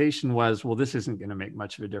expectation was, well, this isn't going to make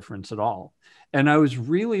much of a difference at all. And I was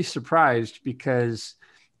really surprised, because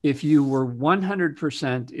if you were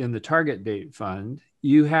 100% in the target date fund,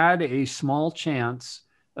 you had a small chance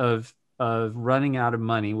of running out of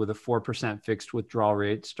money with a 4% fixed withdrawal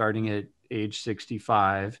rate starting at age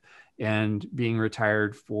 65 and being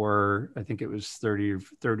retired for, I think it was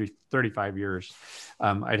 35 years.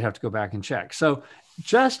 I'd have to go back and check. So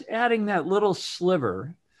just adding that little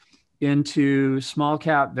sliver into small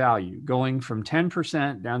cap value, going from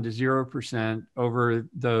 10% down to 0% over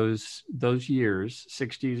those years,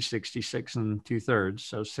 60 to 66 and 2/3,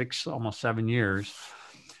 so almost 7 years,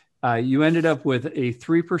 you ended up with a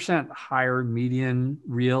 3% higher median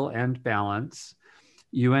real end balance.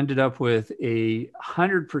 You ended up with a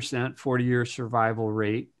 100% 40-year survival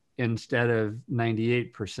rate instead of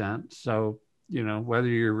 98%. So, whether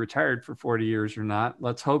you're retired for 40 years or not,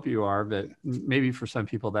 let's hope you are, but maybe for some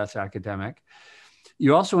people that's academic.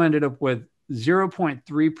 You also ended up with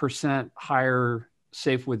 0.3% higher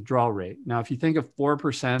safe withdrawal rate. Now, if you think of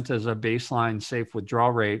 4% as a baseline safe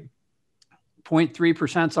withdrawal rate,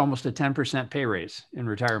 0.3% is almost a 10% pay raise in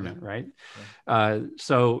retirement, right?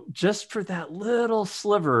 So just for that little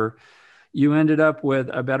sliver, you ended up with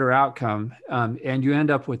a better outcome, and you end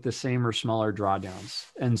up with the same or smaller drawdowns.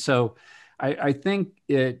 And so I think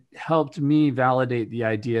it helped me validate the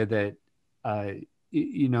idea that,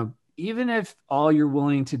 even if all you're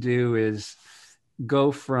willing to do is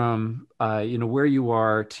go from, where you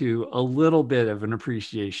are to a little bit of an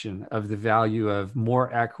appreciation of the value of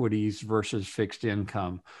more equities versus fixed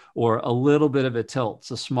income, or a little bit of a tilt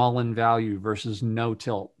to small in value versus no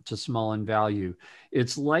tilt to small in value,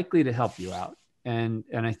 it's likely to help you out. And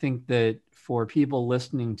I think that for people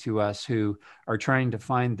listening to us who are trying to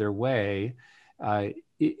find their way, I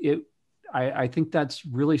think that's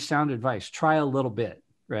really sound advice. Try a little bit,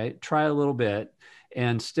 right? Try a little bit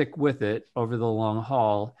and stick with it over the long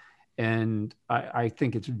haul. And I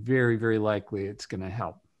think it's very, very likely it's going to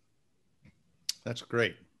help. That's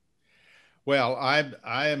great. Well,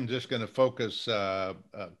 I am just going to focus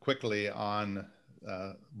quickly on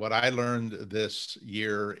what I learned this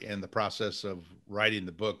year in the process of writing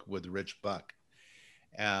the book with Rich Buck.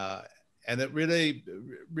 And it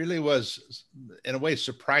really was, in a way,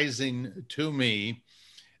 surprising to me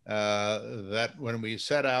that when we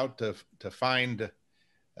set out to find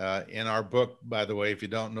in our book, by the way, if you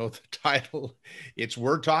don't know the title, it's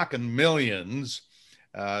We're Talking Millions,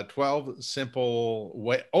 12 simple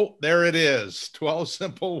ways. Oh, there it is. 12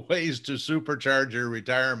 simple ways to supercharge your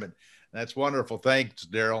retirement. That's wonderful. Thanks,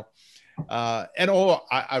 Daryl. I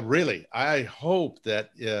hope that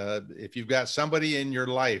if you've got somebody in your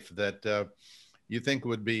life that you think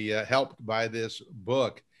would be helped by this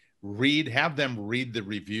book, have them read the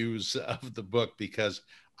reviews of the book, because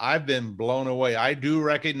I've been blown away. I do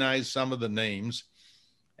recognize some of the names,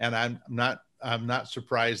 and I'm not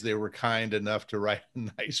surprised they were kind enough to write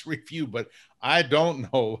a nice review, but I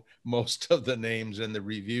don't know most of the names, and the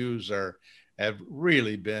reviews have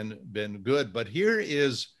really been good. But here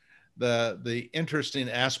is the interesting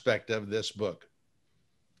aspect of this book.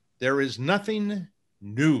 There is nothing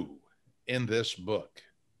new in this book.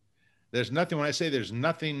 There's nothing, when I say there's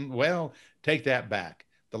nothing, well, take that back.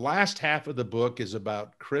 The last half of the book is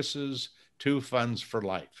about Chris's 2 funds for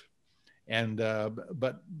life. And,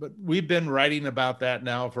 but we've been writing about that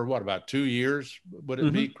now for what, about 2 years? Would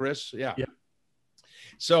it be, Chris? Yeah.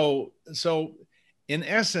 So in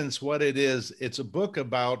essence, what it is, it's a book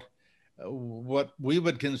about what we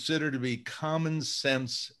would consider to be common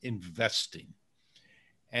sense investing.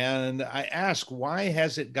 And I ask, why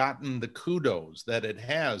has it gotten the kudos that it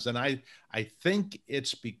has? And I think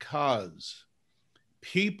it's because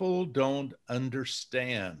people don't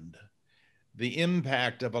understand the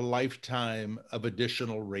impact of a lifetime of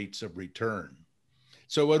additional rates of return.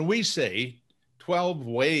 So when we say 12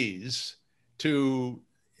 ways to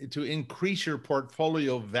increase your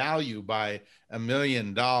portfolio value by $1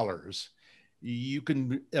 million, you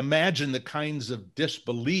can imagine the kinds of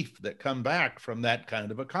disbelief that come back from that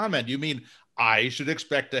kind of a comment. You mean I should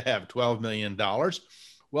expect to have $12 million?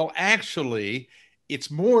 Well, actually,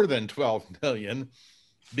 it's more than 12 million,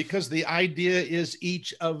 because the idea is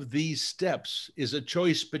each of these steps is a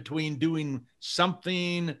choice between doing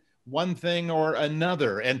something one thing or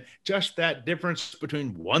another. And just that difference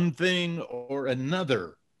between one thing or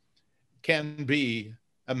another can be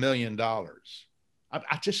 $1 million. I'll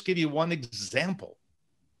just give you one example: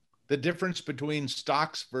 the difference between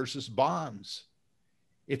stocks versus bonds.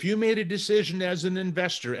 If you made a decision as an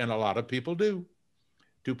investor, and a lot of people do,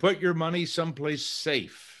 to put your money someplace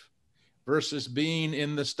safe versus being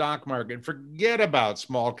in the stock market, forget about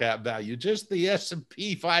small cap value, just the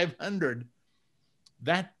S&P 500,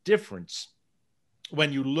 that difference,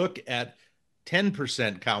 when you look at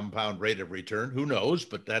 10% compound rate of return, who knows,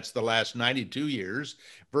 but that's the last 92 years,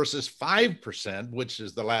 versus 5%, which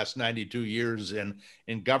is the last 92 years in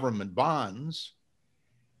government bonds,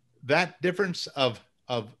 that difference of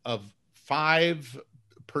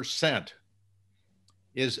 5%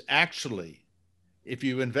 is actually, if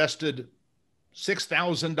you invested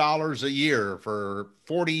 $6,000 a year for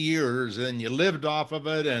 40 years and you lived off of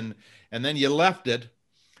it and then you left it,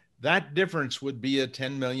 that difference would be a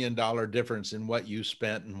 $10 million difference in what you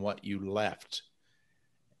spent and what you left.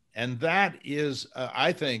 And that is,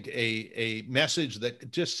 I think, a message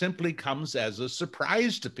that just simply comes as a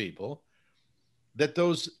surprise to people, that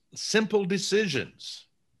those simple decisions,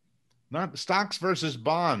 not stocks versus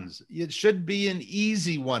bonds, it should be an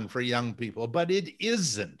easy one for young people, but it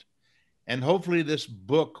isn't. And hopefully this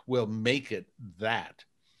book will make it that.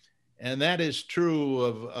 And that is true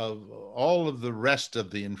of all of the rest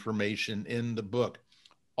of the information in the book.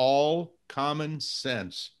 All common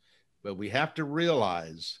sense. But we have to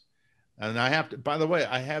realize, and I have to, by the way,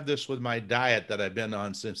 I have this with my diet that I've been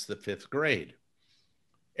on since the 5th grade.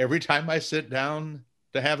 Every time I sit down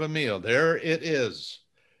to have a meal, there it is.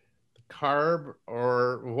 Carb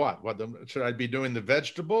or what? Should I be doing the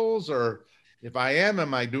vegetables? Or if I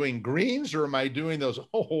am I doing greens, or am I doing those?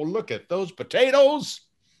 Oh, look at those potatoes.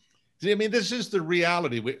 I mean, this is the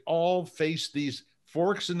reality. We all face these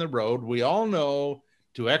forks in the road. We all know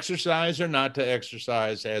to exercise or not to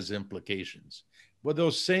exercise has implications. Well,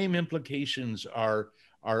 those same implications are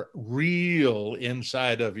real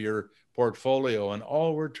inside of your portfolio. And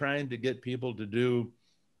all we're trying to get people to do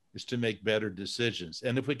is to make better decisions.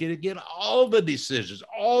 And if we can get all the decisions,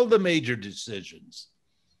 all the major decisions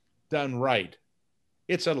done right,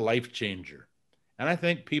 it's a life changer. And I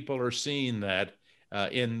think people are seeing that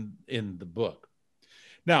in the book.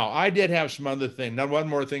 Now, I did have some other thing. Now, one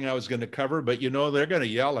more thing I was going to cover, but they're going to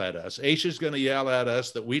yell at us. Aisha's going to yell at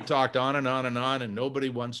us that we talked on and on and on, and nobody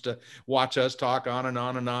wants to watch us talk on and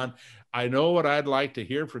on and on. I know what I'd like to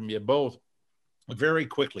hear from you both very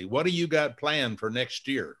quickly. What do you got planned for next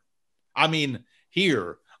year? I mean,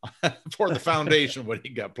 here for the foundation, what do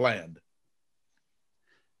you got planned?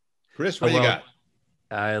 Chris, what do you got?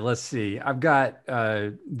 Let's see. I've got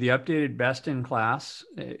the updated best in class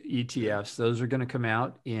ETFs. Those are going to come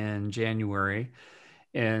out in January.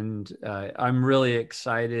 And I'm really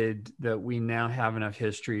excited that we now have enough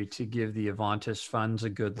history to give the Avantis funds a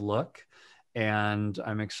good look. And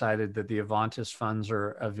I'm excited that the Avantis funds are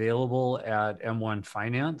available at M1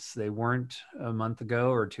 Finance. They weren't a month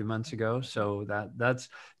ago or 2 months ago. So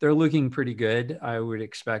they're looking pretty good. I would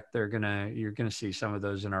expect you're going to see some of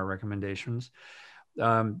those in our recommendations.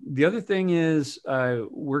 The other thing is I'm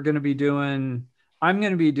going to be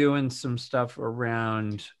doing some stuff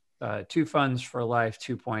around Two Funds for Life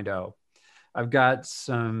 2.0. I've got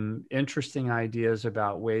some interesting ideas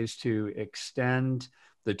about ways to extend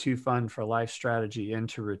the Two Fund for Life strategy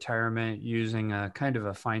into retirement using a kind of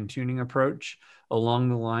a fine-tuning approach along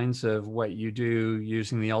the lines of what you do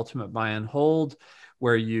using the ultimate buy and hold,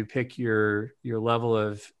 where you pick your level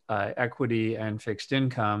of equity and fixed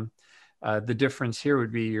income. The difference here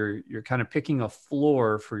would be you're kind of picking a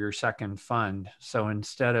floor for your second fund. So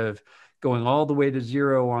instead of going all the way to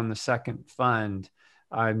zero on the second fund,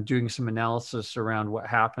 I'm doing some analysis around what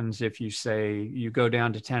happens if you say you go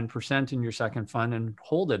down to 10% in your second fund and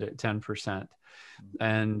hold it at 10%.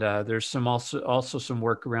 And there's also some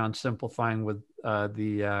work around simplifying with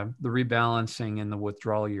the rebalancing in the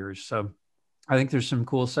withdrawal years. So I think there's some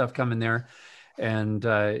cool stuff coming there. And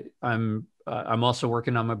I'm also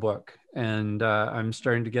working on my book, and I'm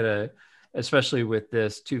starting to get especially with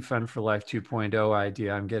this Two Fund for Life 2.0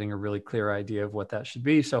 idea, I'm getting a really clear idea of what that should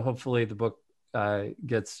be. So hopefully the book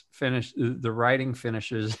gets finished, the writing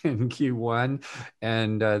finishes in Q1,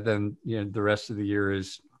 and then the rest of the year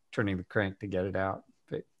is turning the crank to get it out.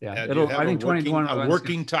 But yeah, I think 2021 a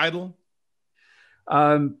working title.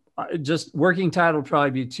 Just working title will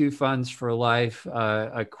probably be Two Funds for Life,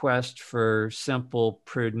 a quest for simple,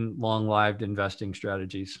 prudent, long-lived investing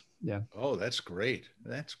strategies. Yeah. Oh, that's great.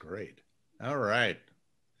 That's great. All right.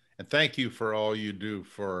 And thank you for all you do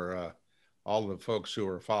for all the folks who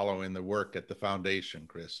are following the work at the foundation,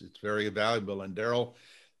 Chris. It's very valuable. And Daryl,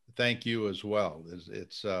 thank you as well.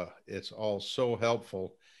 It's all so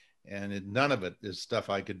helpful, and none of it is stuff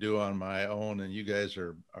I could do on my own. And you guys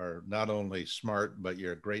are not only smart, but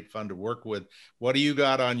you're great fun to work with. What do you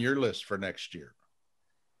got on your list for next year?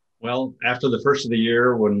 Well, after the first of the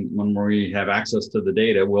year, when we have access to the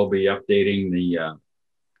data, we'll be updating the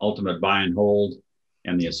ultimate buy and hold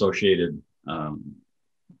and the associated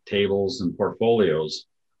tables and portfolios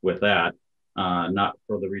with that, not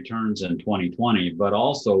for the returns in 2020, but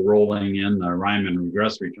also rolling in the Ryman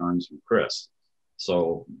regress returns from Chris.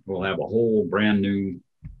 So we'll have a whole brand new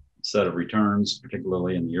set of returns,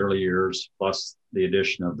 particularly in the early years, plus the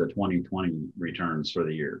addition of the 2020 returns for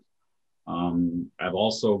the year. I've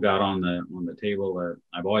also got on the table that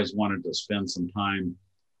I've always wanted to spend some time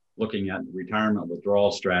looking at retirement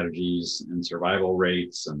withdrawal strategies and survival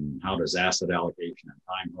rates, and how does asset allocation and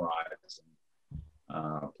time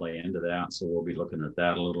horizon play into that. So we'll be looking at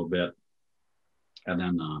that a little bit. And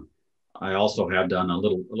then I also have done a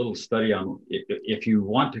little study on if you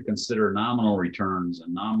want to consider nominal returns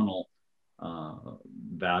and nominal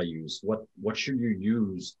values, what should you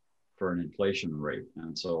use for an inflation rate?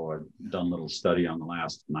 And so I've done a little study on the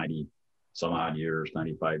last 90 some odd years,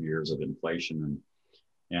 95 years of inflation,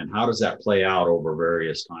 and how does that play out over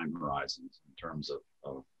various time horizons in terms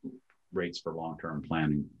of rates for long-term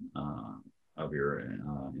planning of your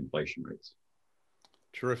inflation rates.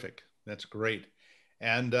 Terrific. That's great.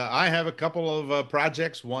 And I have a couple of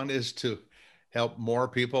projects. One is to help more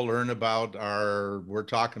people learn about our We're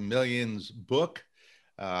Talking Millions book.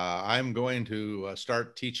 I'm going to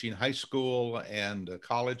start teaching high school and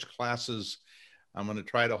college classes. I'm going to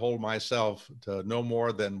try to hold myself to no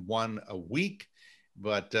more than one a week,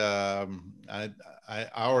 but I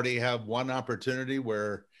already have one opportunity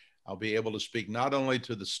where I'll be able to speak not only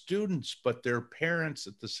to the students, but their parents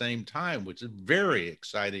at the same time, which is very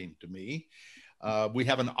exciting to me. We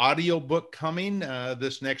have an audio book coming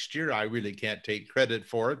this next year. I really can't take credit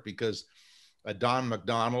for it because Don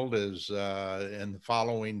McDonald is in the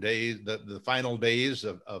following days, the final days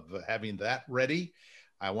of having that ready.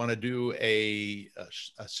 I want to do a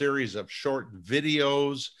series of short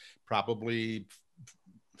videos, probably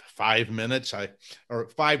 5 minutes, or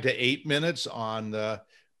 5 to 8 minutes on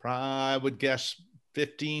I would guess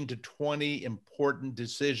 15 to 20 important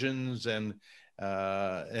decisions, and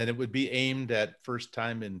it would be aimed at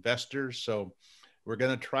first-time investors. So we're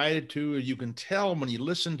going to try to, you can tell when you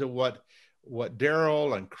listen to what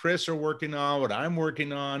Daryl and Chris are working on, what I'm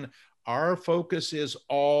working on, our focus is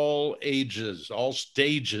all ages, all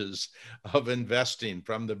stages of investing,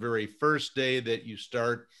 from the very first day that you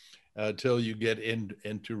start till you get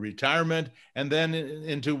into retirement, and then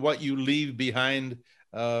into what you leave behind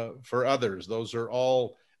for others. Those are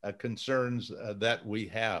all concerns that we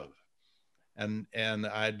have. And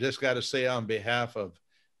I just got to say, on behalf of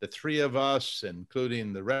the three of us,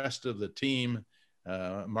 including the rest of the team,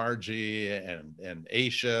 Margie and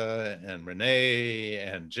Aisha and Renee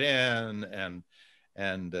and Jen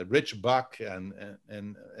and Rich Buck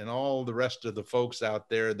and all the rest of the folks out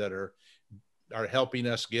there that are helping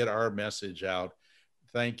us get our message out.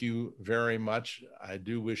 Thank you very much. I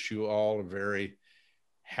do wish you all a very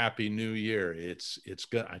happy new year. It's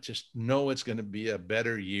good. I just know it's going to be a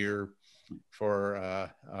better year for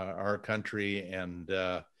our country, and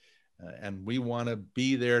we want to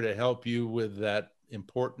be there to help you with that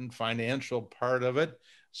important financial part of it.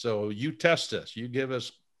 So you test us, you give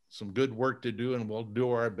us some good work to do, and we'll do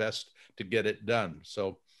our best to get it done.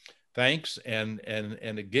 So thanks. And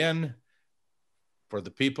again, for the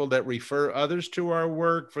people that refer others to our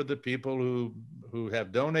work, for the people who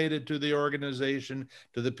have donated to the organization,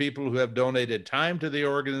 to the people who have donated time to the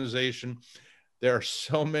organization, there are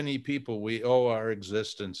so many people we owe our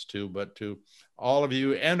existence to, but to all of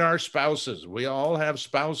you and our spouses. We all have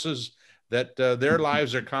spouses that their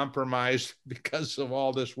lives are compromised because of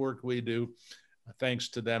all this work we do. Thanks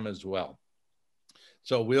to them as well.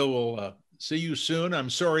 So we'll see you soon. I'm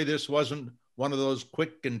sorry this wasn't one of those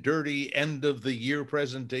quick and dirty end of the year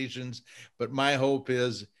presentations, but my hope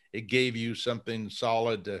is it gave you something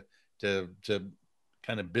solid to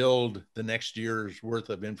kind of build the next year's worth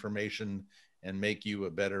of information and make you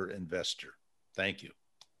a better investor. Thank you.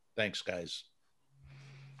 Thanks, guys.